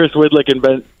Chris Widlick and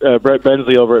Brett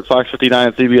Bensley over at Fox 59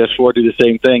 and CBS 4 do the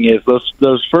same thing, is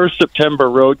those first September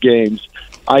road games,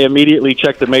 I immediately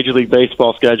check the Major League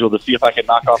Baseball schedule to see if I can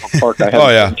knock off a park I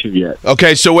haven't been to yet.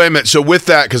 Okay, so wait a minute. So with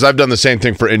that, because I've done the same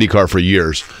thing for IndyCar for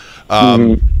years,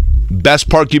 best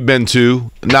park you've been to?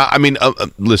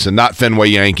 Listen, not Fenway,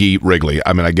 Yankee, Wrigley.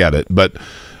 I mean, I get it, but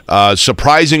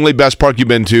surprisingly best park you've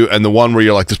been to, and the one where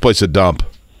you're like, this place is a dump.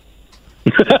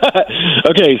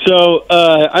 Okay, so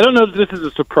I don't know if this is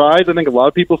a surprise. I think a lot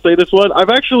of people say this one.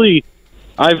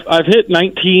 I've hit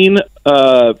 19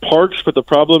 parks, but the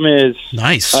problem is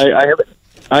nice.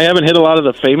 I haven't hit a lot of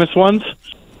the famous ones.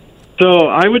 So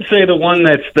I would say the one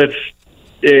that's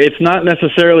it's not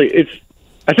necessarily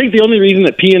I think the only reason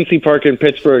that PNC Park in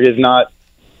Pittsburgh is not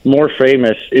more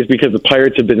famous is because the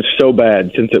Pirates have been so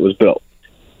bad since it was built.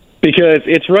 Because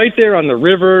it's right there on the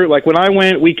river. Like when I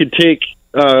went, we could take.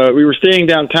 We were staying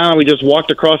downtown. We just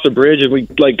walked across a bridge, and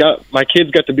my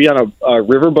kids got to be on a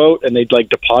riverboat, and they'd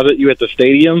deposit you at the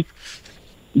stadium.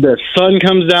 The sun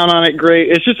comes down on it. Great.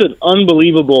 It's just an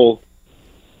unbelievable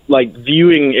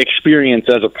viewing experience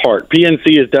as a park.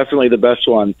 PNC is definitely the best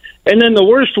one, and then the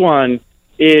worst one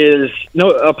is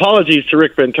apologies to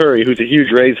Rick Venturi, who's a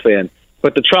huge Rays fan.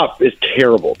 But the Trop is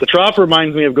terrible. The Trop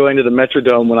reminds me of going to the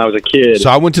Metrodome when I was a kid. So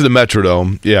I went to the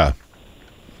Metrodome, yeah.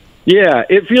 Yeah,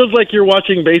 it feels like you're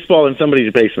watching baseball in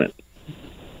somebody's basement.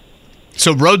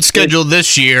 So road schedule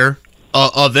this year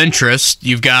of interest,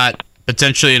 you've got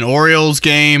potentially an Orioles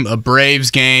game, a Braves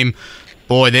game.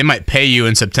 Boy, they might pay you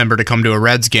in September to come to a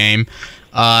Reds game.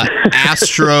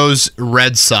 Astros,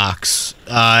 Red Sox.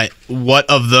 What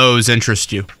of those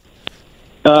interest you?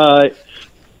 So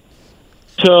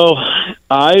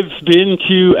I've been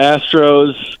to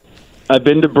Astros. I've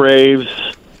been to Braves.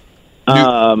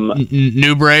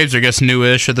 New Braves, I guess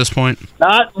newish at this point?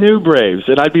 Not new Braves,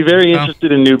 and I'd be very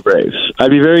interested in new Braves.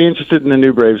 I'd be very interested in the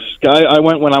new Braves. I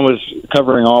went when I was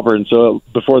covering Auburn, so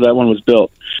before that one was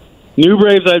built. New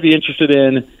Braves I'd be interested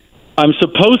in. I'm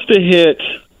supposed to hit,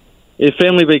 if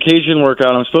family vacation work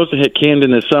out, I'm supposed to hit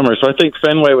Camden this summer, so I think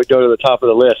Fenway would go to the top of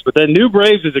the list. But then New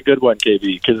Braves is a good one,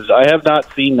 KB, because I have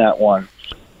not seen that one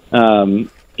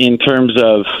in terms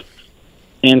of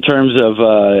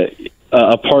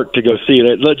a park to go see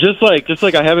it. Just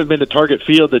like I haven't been to Target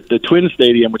Field at the Twins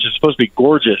Stadium, which is supposed to be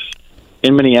gorgeous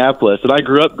in Minneapolis. And I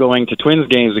grew up going to Twins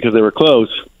games because they were close,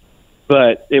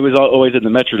 but it was always in the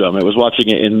Metrodome. It was watching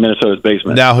it in Minnesota's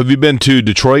basement. Now, have you been to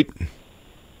Detroit?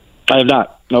 I have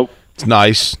not. Nope. It's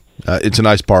nice. It's a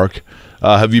nice park.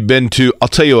 Have you been to, I'll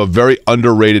tell you, a very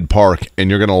underrated park, and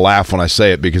you're going to laugh when I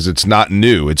say it because it's not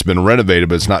new. It's been renovated,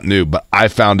 but it's not new. But I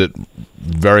found it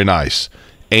very nice.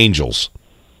 Angels.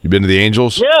 You been to the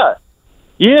Angels? Yeah.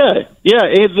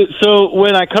 So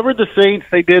when I covered the Saints,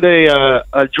 they did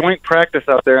a joint practice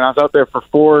out there, and I was out there for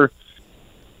 4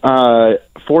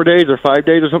 days or 5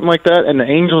 days or something like that. And the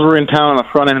Angels were in town on the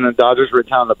front end, and the Dodgers were in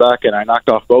town on the back end. I knocked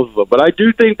off both of them. But I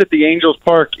do think that the Angels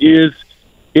Park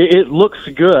it looks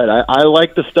good. I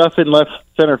like the stuff in left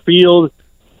center field.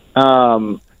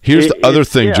 Here's the other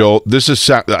thing, Joel. This is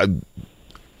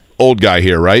old guy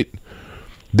here, right?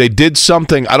 They did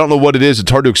something, I don't know what it is, it's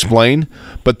hard to explain,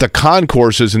 but the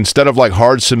concourses, instead of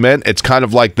hard cement, it's kind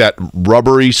of like that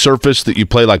rubbery surface that you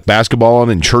play basketball on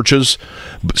in churches.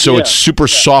 So it's super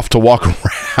soft to walk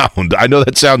around. I know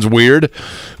that sounds weird,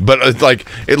 but it's like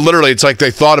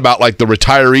they thought about the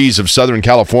retirees of Southern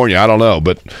California. I don't know,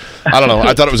 but I don't know.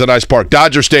 I thought it was a nice park.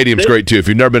 Dodger Stadium's great too. If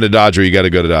you've never been to Dodger, you got to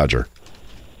go to Dodger.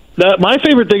 My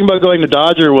favorite thing about going to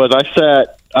Dodger was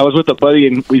I was with a buddy,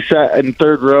 and we sat in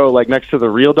third row, next to the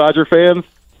real Dodger fans.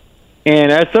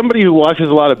 And as somebody who watches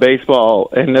a lot of baseball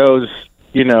and knows,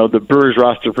 the Brewers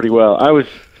roster pretty well, I was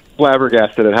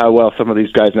flabbergasted at how well some of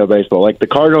these guys know baseball. The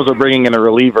Cardinals are bringing in a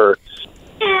reliever,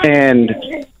 and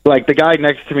the guy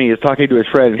next to me is talking to his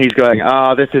friend, and he's going,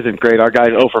 this isn't great. Our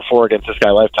guy's 0 for 4 against this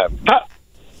guy lifetime.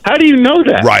 How do you know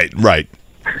that? Right.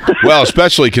 Well,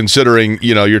 especially considering,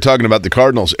 you're talking about the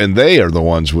Cardinals, and they are the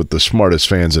ones with the smartest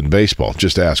fans in baseball.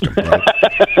 Just ask them.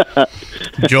 Right?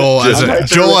 Joel,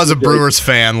 as a Brewers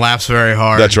fan, laughs very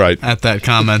hard. That's right. At that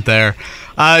comment there.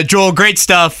 Joel, great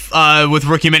stuff with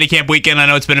Rookie Minicamp Weekend. I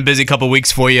know it's been a busy couple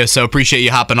weeks for you, so appreciate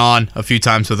you hopping on a few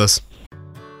times with us.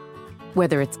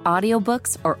 Whether it's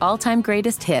audiobooks or all-time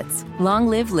greatest hits, long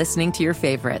live listening to your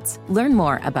favorites. Learn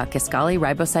more about Kisqali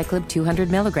Ribociclib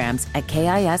 200 milligrams at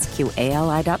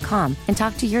KISQALI.com and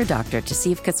talk to your doctor to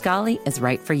see if Kisqali is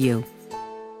right for you.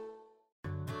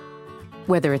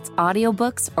 Whether it's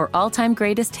audiobooks or all-time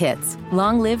greatest hits,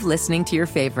 long live listening to your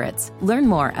favorites. Learn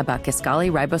more about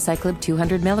Kisqali Ribociclib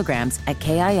 200 milligrams at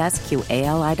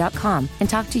KISQALI.com and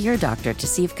talk to your doctor to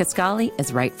see if Kisqali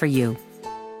is right for you.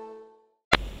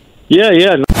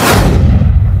 Yeah.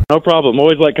 No problem.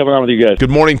 Always like coming on with you guys. Good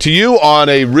morning to you on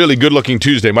a really good-looking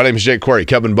Tuesday. My name is Jake Query.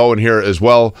 Kevin Bowen here as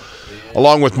well,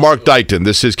 along with Mark Dykton.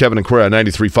 This is Kevin and Query on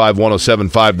 93.5,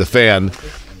 107.5, The Fan.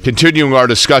 Continuing our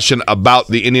discussion about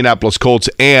the Indianapolis Colts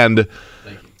and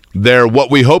their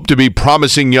what we hope to be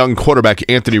promising young quarterback,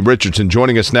 Anthony Richardson,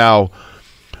 joining us now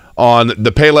on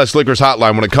the Payless Liquors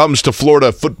hotline. When it comes to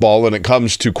Florida football and it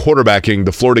comes to quarterbacking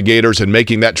the Florida Gators and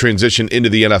making that transition into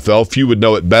the NFL, few would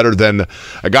know it better than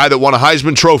a guy that won a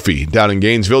Heisman Trophy down in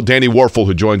Gainesville, Danny Wuerffel,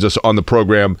 who joins us on the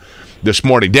program this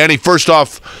morning. Danny, first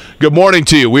off, good morning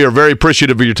to you. We are very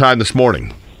appreciative of your time this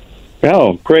morning.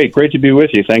 Oh, great. Great to be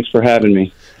with you. Thanks for having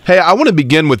me. Hey, I want to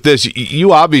begin with this.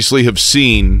 You obviously have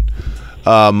seen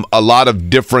a lot of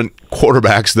different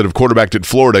quarterbacks that have quarterbacked at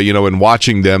Florida, and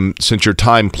watching them since your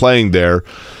time playing there.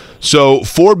 So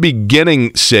for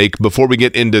beginning sake, before we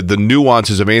get into the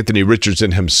nuances of Anthony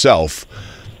Richardson himself,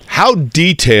 how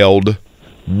detailed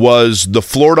was the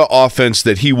Florida offense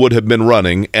that he would have been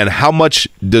running, and how much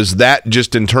does that,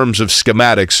 just in terms of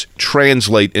schematics,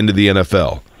 translate into the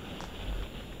NFL?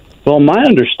 Well, my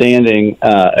understanding,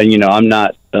 I'm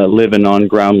not living on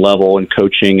ground level and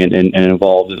coaching and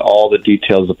involved in all the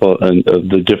details of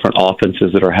the different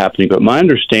offenses that are happening. But my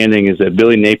understanding is that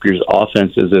Billy Napier's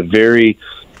offense is a very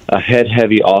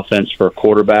head-heavy offense for a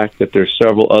quarterback, that there's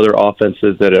several other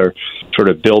offenses that are sort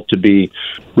of built to be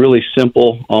really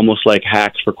simple, almost like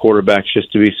hacks for quarterbacks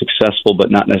just to be successful, but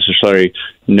not necessarily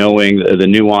knowing the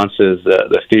nuances,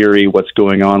 the theory, what's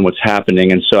going on, what's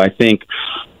happening. And so I think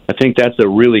that's a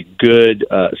really good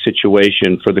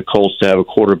situation for the Colts to have a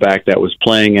quarterback that was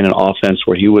playing in an offense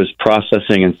where he was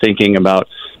processing and thinking about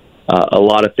a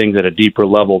lot of things at a deeper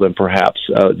level than perhaps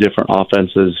different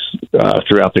offenses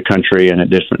throughout the country and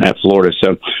at Florida.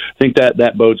 So I think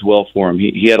that bodes well for him.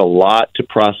 He had a lot to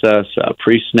process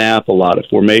pre-snap, a lot of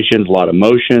formations, a lot of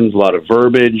motions, a lot of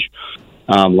verbiage,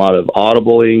 a lot of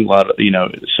audibling,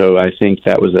 so I think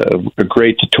that was a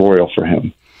great tutorial for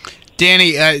him.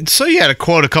 Danny, so you had a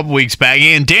quote a couple weeks back,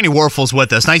 and Danny Wuerffel's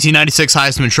with us, 1996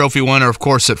 Heisman Trophy winner, of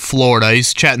course, at Florida.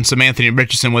 He's chatting some Anthony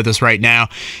Richardson with us right now.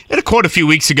 He had a quote a few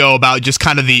weeks ago about just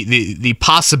kind of the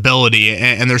possibility,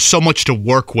 and there's so much to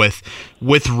work with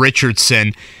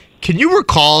Richardson. Can you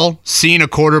recall seeing a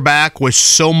quarterback with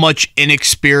so much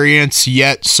inexperience,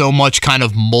 yet so much kind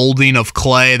of molding of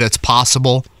clay that's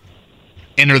possible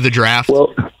enter the draft?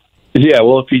 Well,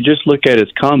 if you just look at his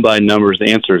combine numbers,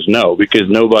 the answer is no, because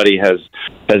nobody has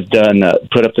done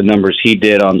put up the numbers he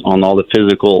did on all the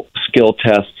physical skill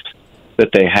tests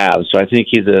that they have. So I think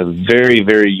he's a very,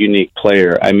 very unique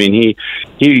player. I mean, he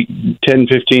 10,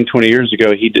 15, 20 years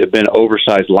ago, he'd have been an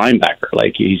oversized linebacker.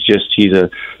 Like, he's a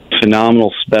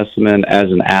phenomenal specimen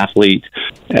as an athlete,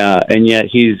 and yet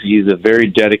he's a very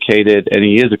dedicated, and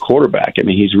he is a quarterback. I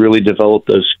mean, he's really developed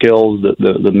those skills,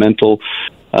 the mental,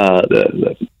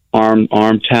 the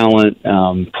arm talent,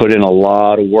 put in a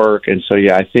lot of work. And so,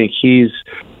 I think he's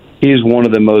one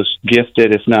of the most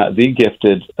gifted, if not the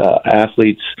gifted,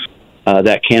 athletes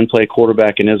that can play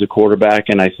quarterback and is a quarterback.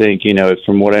 And I think,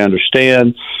 from what I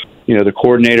understand, the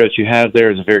coordinator that you have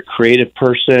there is a very creative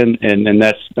person, and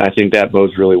I think that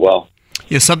bodes really well.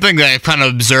 Yeah, something that I've kind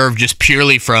of observed just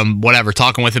purely from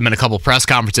talking with him in a couple press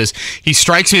conferences, he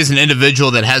strikes me as an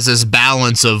individual that has this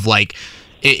balance of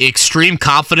extreme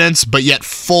confidence, but yet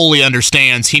fully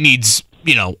understands he needs,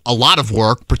 a lot of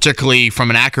work, particularly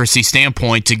from an accuracy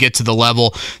standpoint, to get to the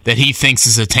level that he thinks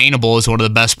is attainable as one of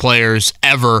the best players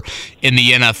ever in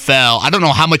the NFL. I don't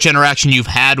know how much interaction you've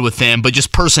had with him, but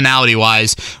just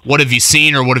personality-wise, what have you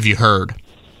seen or what have you heard?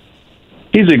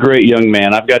 He's a great young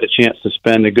man. I've got a chance to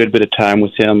spend a good bit of time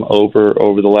with him over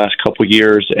the last couple of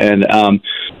years, and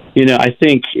I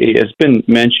think it's been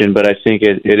mentioned, but I think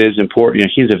it is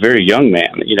important. He's a very young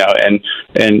man,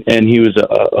 and he was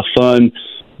a fun,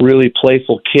 really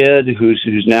playful kid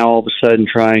who's now all of a sudden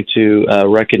trying to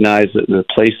recognize the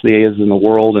place that he is in the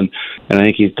world, and I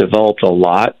think he's developed a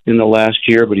lot in the last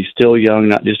year, but he's still young,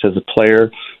 not just as a player,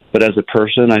 but as a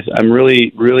person. I'm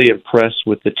really, really impressed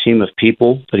with the team of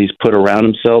people that he's put around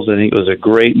himself. I think it was a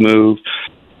great move.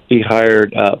 He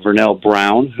hired Vernell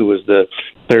Brown, who was the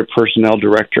player personnel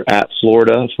director at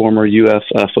Florida, a former UF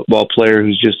football player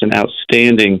who's just an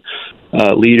outstanding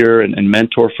leader and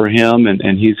mentor for him,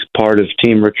 and he's part of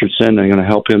Team Richardson. They're going to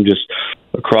help him just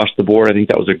across the board. I think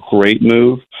that was a great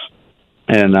move,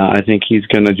 and I think he's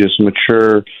going to just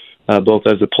mature both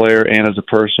as a player and as a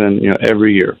person,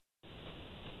 every year.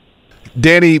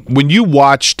 Danny, when you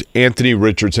watched Anthony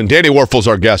Richardson, Danny Wuerffel's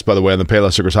our guest, by the way, on the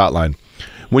Payless Liquors Hotline.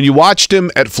 When you watched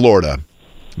him at Florida,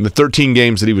 in the 13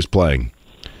 games that he was playing,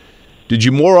 did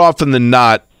you more often than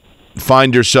not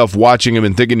find yourself watching him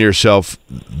and thinking to yourself,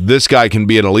 this guy can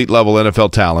be an elite-level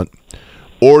NFL talent?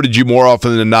 Or did you more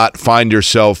often than not find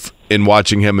yourself in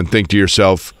watching him and think to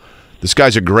yourself, this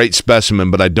guy's a great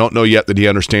specimen, but I don't know yet that he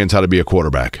understands how to be a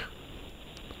quarterback?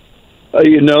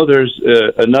 There's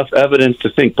enough evidence to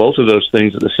think both of those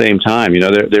things at the same time.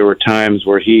 There were times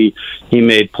where he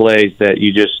made plays that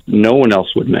no one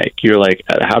else would make. You're like,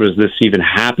 how does this even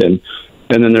happen?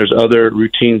 And then there's other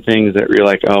routine things that you're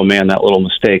like, oh man, that little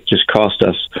mistake just cost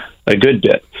us a good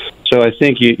bit. So I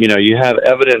think you have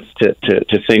evidence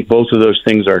to think both of those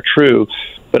things are true.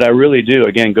 But I really do,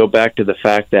 again, go back to the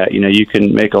fact that you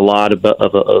can make a lot of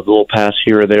a little pass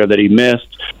here or there that he missed.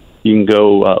 You can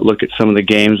go look at some of the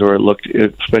games where it looked,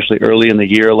 especially early in the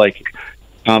year, like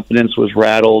confidence was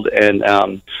rattled.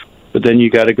 But then you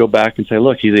got to go back and say,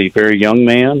 look, he's a very young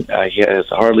man. He has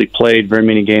hardly played very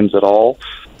many games at all.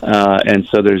 And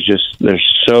so there's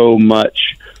so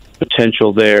much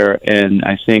potential there. And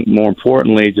I think more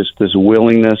importantly, just this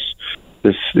willingness,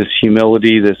 this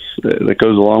humility, that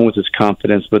goes along with this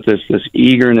confidence, but this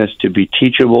eagerness to be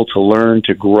teachable, to learn,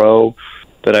 to grow,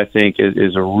 that I think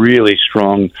is a really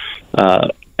strong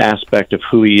aspect of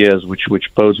who he is, which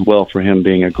bodes well for him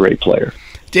being a great player.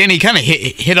 Danny, kind of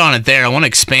hit on it there. I want to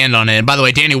expand on it. And by the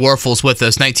way, Danny Wuerffel's with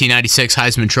us, 1996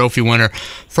 Heisman Trophy winner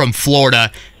from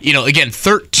Florida. Again,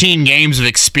 13 games of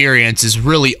experience is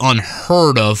really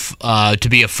unheard of to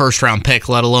be a first-round pick,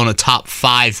 let alone a top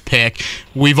 5 pick.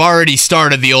 We've already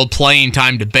started the old playing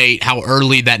time debate, how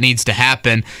early that needs to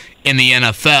happen in the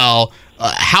NFL.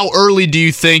 How early do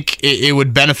you think it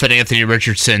would benefit Anthony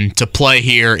Richardson to play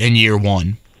here in year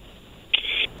one?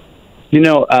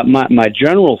 My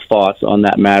general thoughts on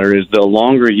that matter is the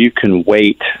longer you can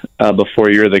wait before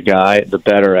you're the guy, the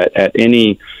better at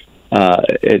any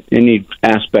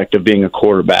aspect of being a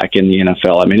quarterback in the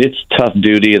NFL. I mean, it's tough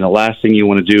duty, and the last thing you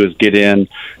want to do is get in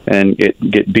and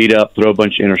get beat up, throw a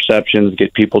bunch of interceptions,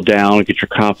 get people down, get your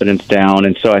confidence down.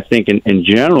 And so I think in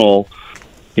general,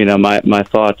 my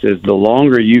thoughts is the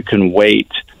longer you can wait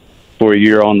for a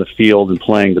year on the field and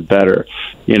playing, the better.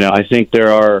 I think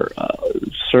there are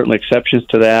certainly exceptions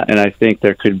to that, and I think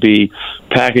there could be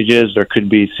packages, there could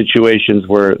be situations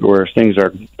where things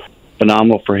are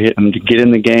phenomenal for him to get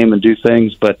in the game and do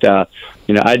things. But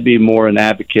I'd be more an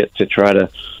advocate to try to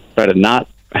not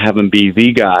have him be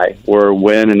the guy, where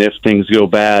when and if things go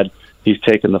bad, he's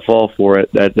taking the fall for it.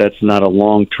 That's not a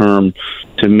long-term,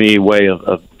 to me, way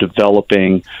of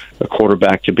developing a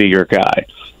quarterback to be your guy.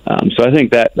 So I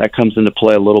think that comes into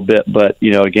play a little bit. But,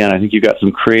 again, I think you've got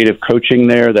some creative coaching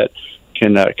there that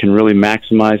can really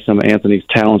maximize some of Anthony's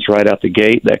talents right out the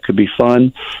gate. That could be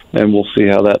fun, and we'll see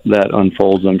how that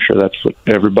unfolds. I'm sure that's what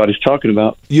everybody's talking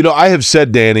about. I have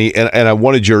said, Danny, and I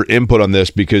wanted your input on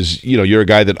this because, you're a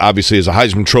guy that obviously is a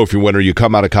Heisman Trophy winner. You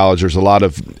come out of college, there's a lot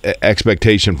of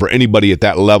expectation for anybody at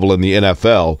that level in the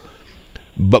NFL.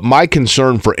 But my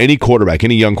concern for any quarterback,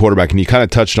 any young quarterback, and you kind of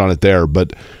touched on it there,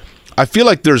 but I feel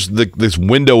like there's this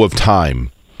window of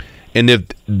time. And if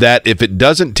it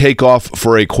doesn't take off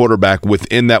for a quarterback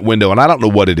within that window, and I don't know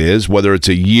what it is, whether it's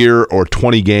a year or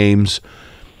 20 games,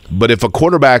 but if a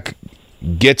quarterback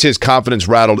gets his confidence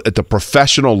rattled at the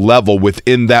professional level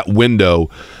within that window,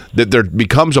 that there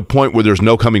becomes a point where there's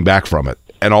no coming back from it.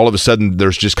 And all of a sudden,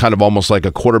 there's just kind of almost like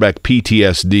a quarterback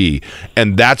PTSD.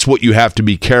 And that's what you have to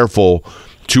be careful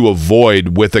to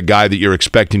avoid with a guy that you're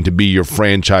expecting to be your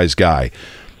franchise guy.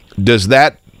 Does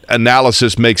that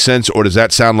analysis make sense, or does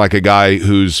that sound like a guy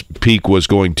whose peak was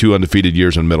going 2 undefeated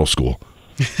years in middle school?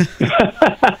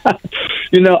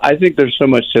 I think there's so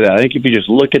much to that. I think if you just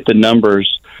look at the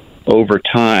numbers over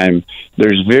time,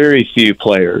 there's very few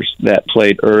players that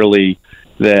played early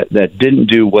that didn't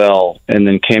do well and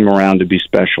then came around to be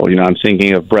special. I'm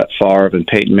thinking of Brett Favre and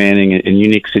Peyton Manning in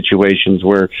unique situations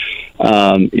where,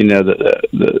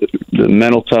 the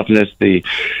mental toughness,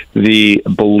 the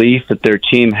belief that their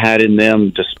team had in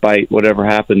them, despite whatever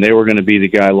happened, they were going to be the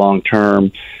guy long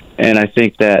term. And I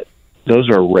think that those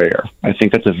are rare. I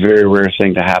think that's a very rare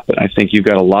thing to happen. I think you've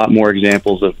got a lot more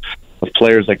examples of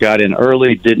players that got in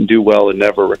early, didn't do well, and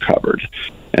never recovered.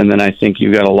 And then I think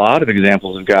you've got a lot of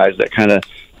examples of guys that kind of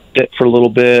sit for a little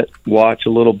bit, watch a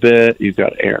little bit. You've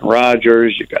got Aaron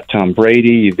Rodgers, you've got Tom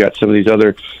Brady, you've got some of these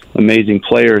other amazing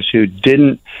players who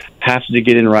didn't have to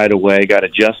get in right away, got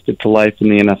adjusted to life in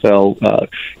the NFL,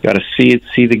 got to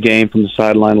see the game from the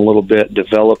sideline a little bit,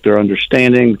 develop their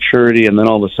understanding, maturity, and then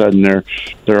all of a sudden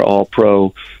they're all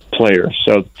pro players.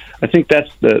 So I think that's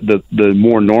the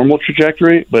more normal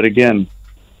trajectory. But again,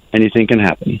 anything can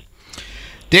happen.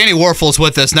 Danny Wuerffel's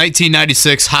with us,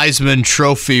 1996 Heisman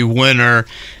Trophy winner.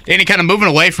 Danny, kind of moving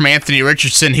away from Anthony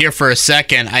Richardson here for a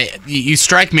second. You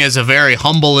strike me as a very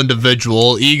humble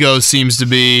individual. Ego seems to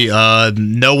be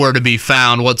nowhere to be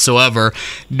found whatsoever.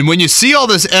 When you see all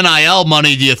this NIL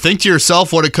money, do you think to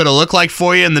yourself what it could have looked like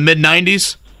for you in the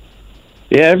mid-'90s?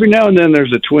 Yeah, every now and then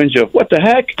there's a twinge of, what the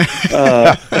heck?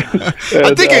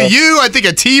 I think of you. I think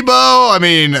of Tebow.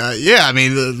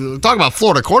 Talk about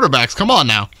Florida quarterbacks. Come on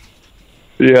now.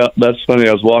 Yeah, that's funny.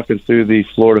 I was walking through the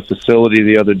Florida facility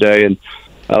the other day, and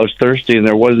I was thirsty, and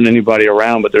there wasn't anybody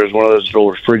around, but there was one of those little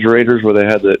refrigerators where they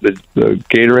had the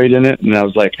Gatorade in it, and I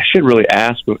was like, I should really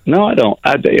ask, but no, I don't.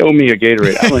 They owe me a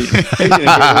Gatorade. I'm like, taking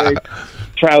a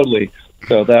Gatorade proudly.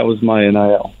 So that was my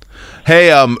NIL.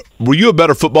 Hey, were you a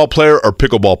better football player or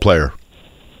pickleball player?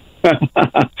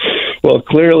 Well,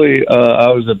 clearly I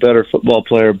was a better football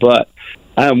player, but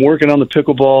I am working on the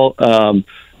pickleball.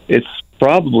 It's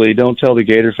probably, don't tell the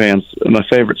Gator fans, my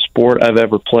favorite sport I've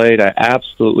ever played. I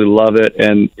absolutely love it.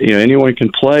 And, anyone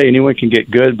can play, anyone can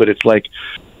get good, but it's like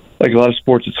a lot of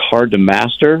sports, it's hard to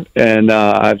master. And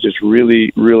I've just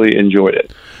really, really enjoyed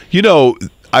it.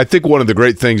 I think one of the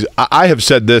great things, I have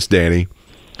said this, Danny,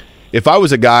 if I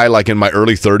was a guy like in my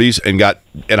early 30s and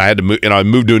I had to move, and I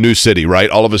moved to a new city, right?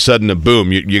 All of a sudden,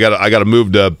 boom, I got to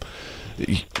move to,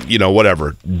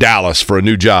 Dallas for a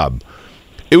new job.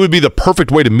 It would be the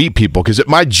perfect way to meet people because at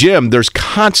my gym, there's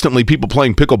constantly people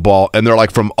playing pickleball, and they're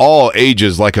like from all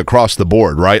ages, like across the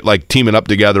board, right? Like teaming up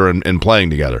together and playing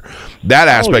together. That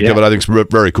aspect of it, I think, is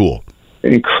very cool.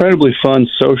 Incredibly fun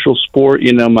social sport.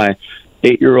 My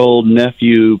 8-year-old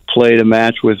nephew played a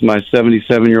match with my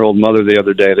 77-year-old mother the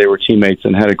other day. They were teammates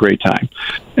and had a great time.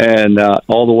 And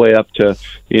all the way up to,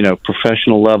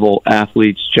 professional level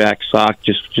athletes. Jack Sock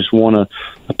just won a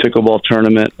pickleball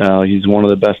tournament. He's one of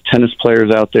the best tennis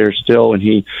players out there still, and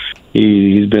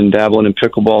he's been dabbling in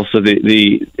pickleball. So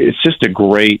it's just a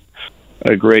great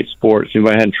sport. If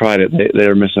anybody hadn't tried it,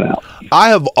 they're missing out. I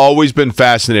have always been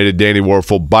fascinated, Danny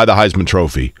Wuerffel, by the Heisman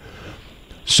Trophy.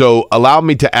 So allow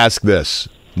me to ask this.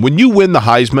 When you win the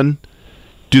Heisman,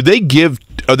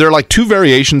 are there like two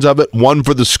variations of it? One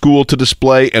for the school to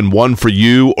display and one for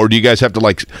you? Or do you guys have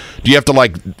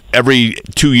to every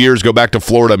 2 years go back to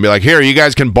Florida and be like, here, you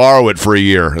guys can borrow it for a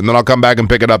year and then I'll come back and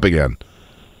pick it up again?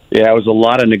 Yeah, it was a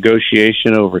lot of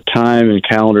negotiation over time and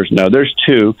calendars. No, there's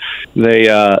two.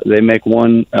 They make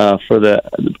one for the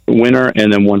winner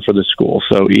and then one for the school.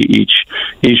 So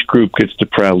each group gets to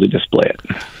proudly display it.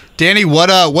 Danny,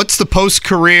 what's the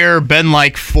post-career been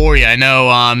like for you? I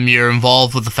know you're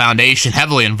involved with the foundation,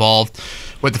 heavily involved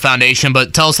with the foundation,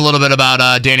 but tell us a little bit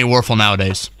about Danny Wuerffel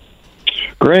nowadays.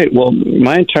 Great. Well,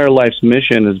 my entire life's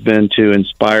mission has been to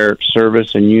inspire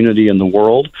service and unity in the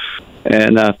world.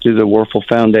 And through the Wuerffel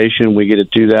Foundation, we get to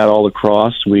do that all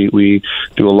across. We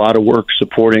do a lot of work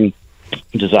supporting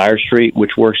Desire Street,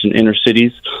 which works in inner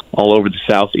cities all over the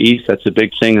Southeast. That's a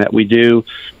big thing that we do.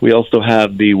 We also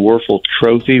have the Wuerffel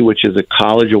Trophy, which is a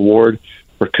college award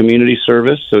for community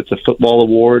service. So it's a football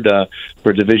award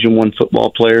for Division I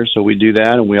football players. So we do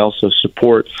that, and we also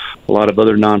support a lot of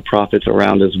other nonprofits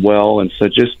around as well. And so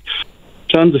just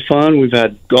tons of fun. We've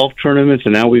had golf tournaments,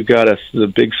 and now we've got the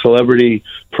big celebrity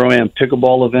Pro-Am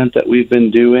pickleball event that we've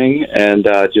been doing. And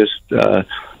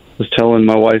was telling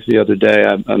my wife the other day,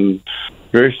 I'm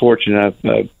very fortunate.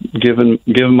 I've given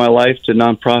my life to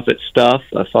nonprofit stuff.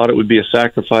 I thought it would be a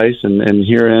sacrifice, and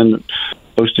herein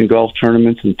hosting golf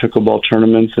tournaments and pickleball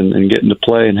tournaments and getting to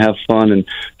play and have fun and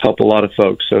help a lot of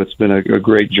folks. So it's been a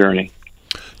great journey.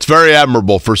 It's very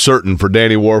admirable for certain for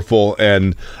Danny Wuerffel,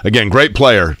 and again, great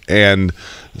player, and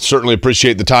certainly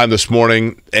appreciate the time this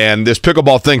morning. And this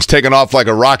pickleball thing's taken off like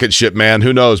a rocket ship, man.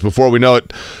 Who knows? Before we know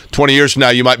it, 20 years from now,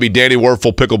 you might be Danny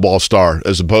Wuerffel pickleball star,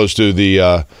 as opposed to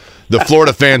the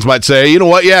Florida fans might say, you know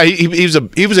what? Yeah, he was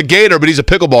a Gator, but he's a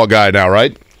pickleball guy now,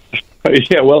 right?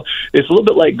 Yeah, well, it's a little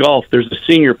bit like golf. There's a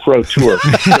senior pro tour.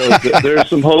 So there's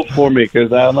some hope for me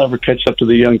because I'll never catch up to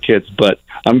the young kids, but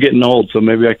I'm getting old, so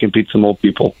maybe I can beat some old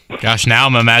people. Gosh, now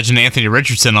I'm imagining Anthony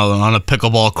Richardson on a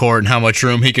pickleball court and how much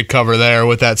room he could cover there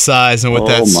with that size and with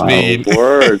that speed. Oh, my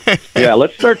word. Yeah,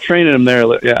 let's start training him there.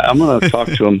 Yeah, I'm going to talk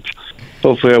to him.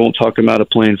 Hopefully I won't talk him out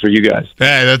of playing for you guys.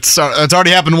 Hey, that's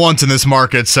already happened once in this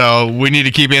market, so we need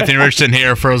to keep Anthony Richardson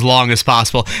here for as long as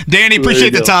possible. Danny, appreciate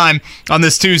the time on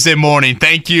this Tuesday morning.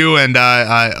 Thank you, and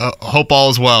I hope all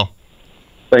is well.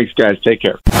 Thanks, guys. Take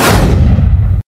care.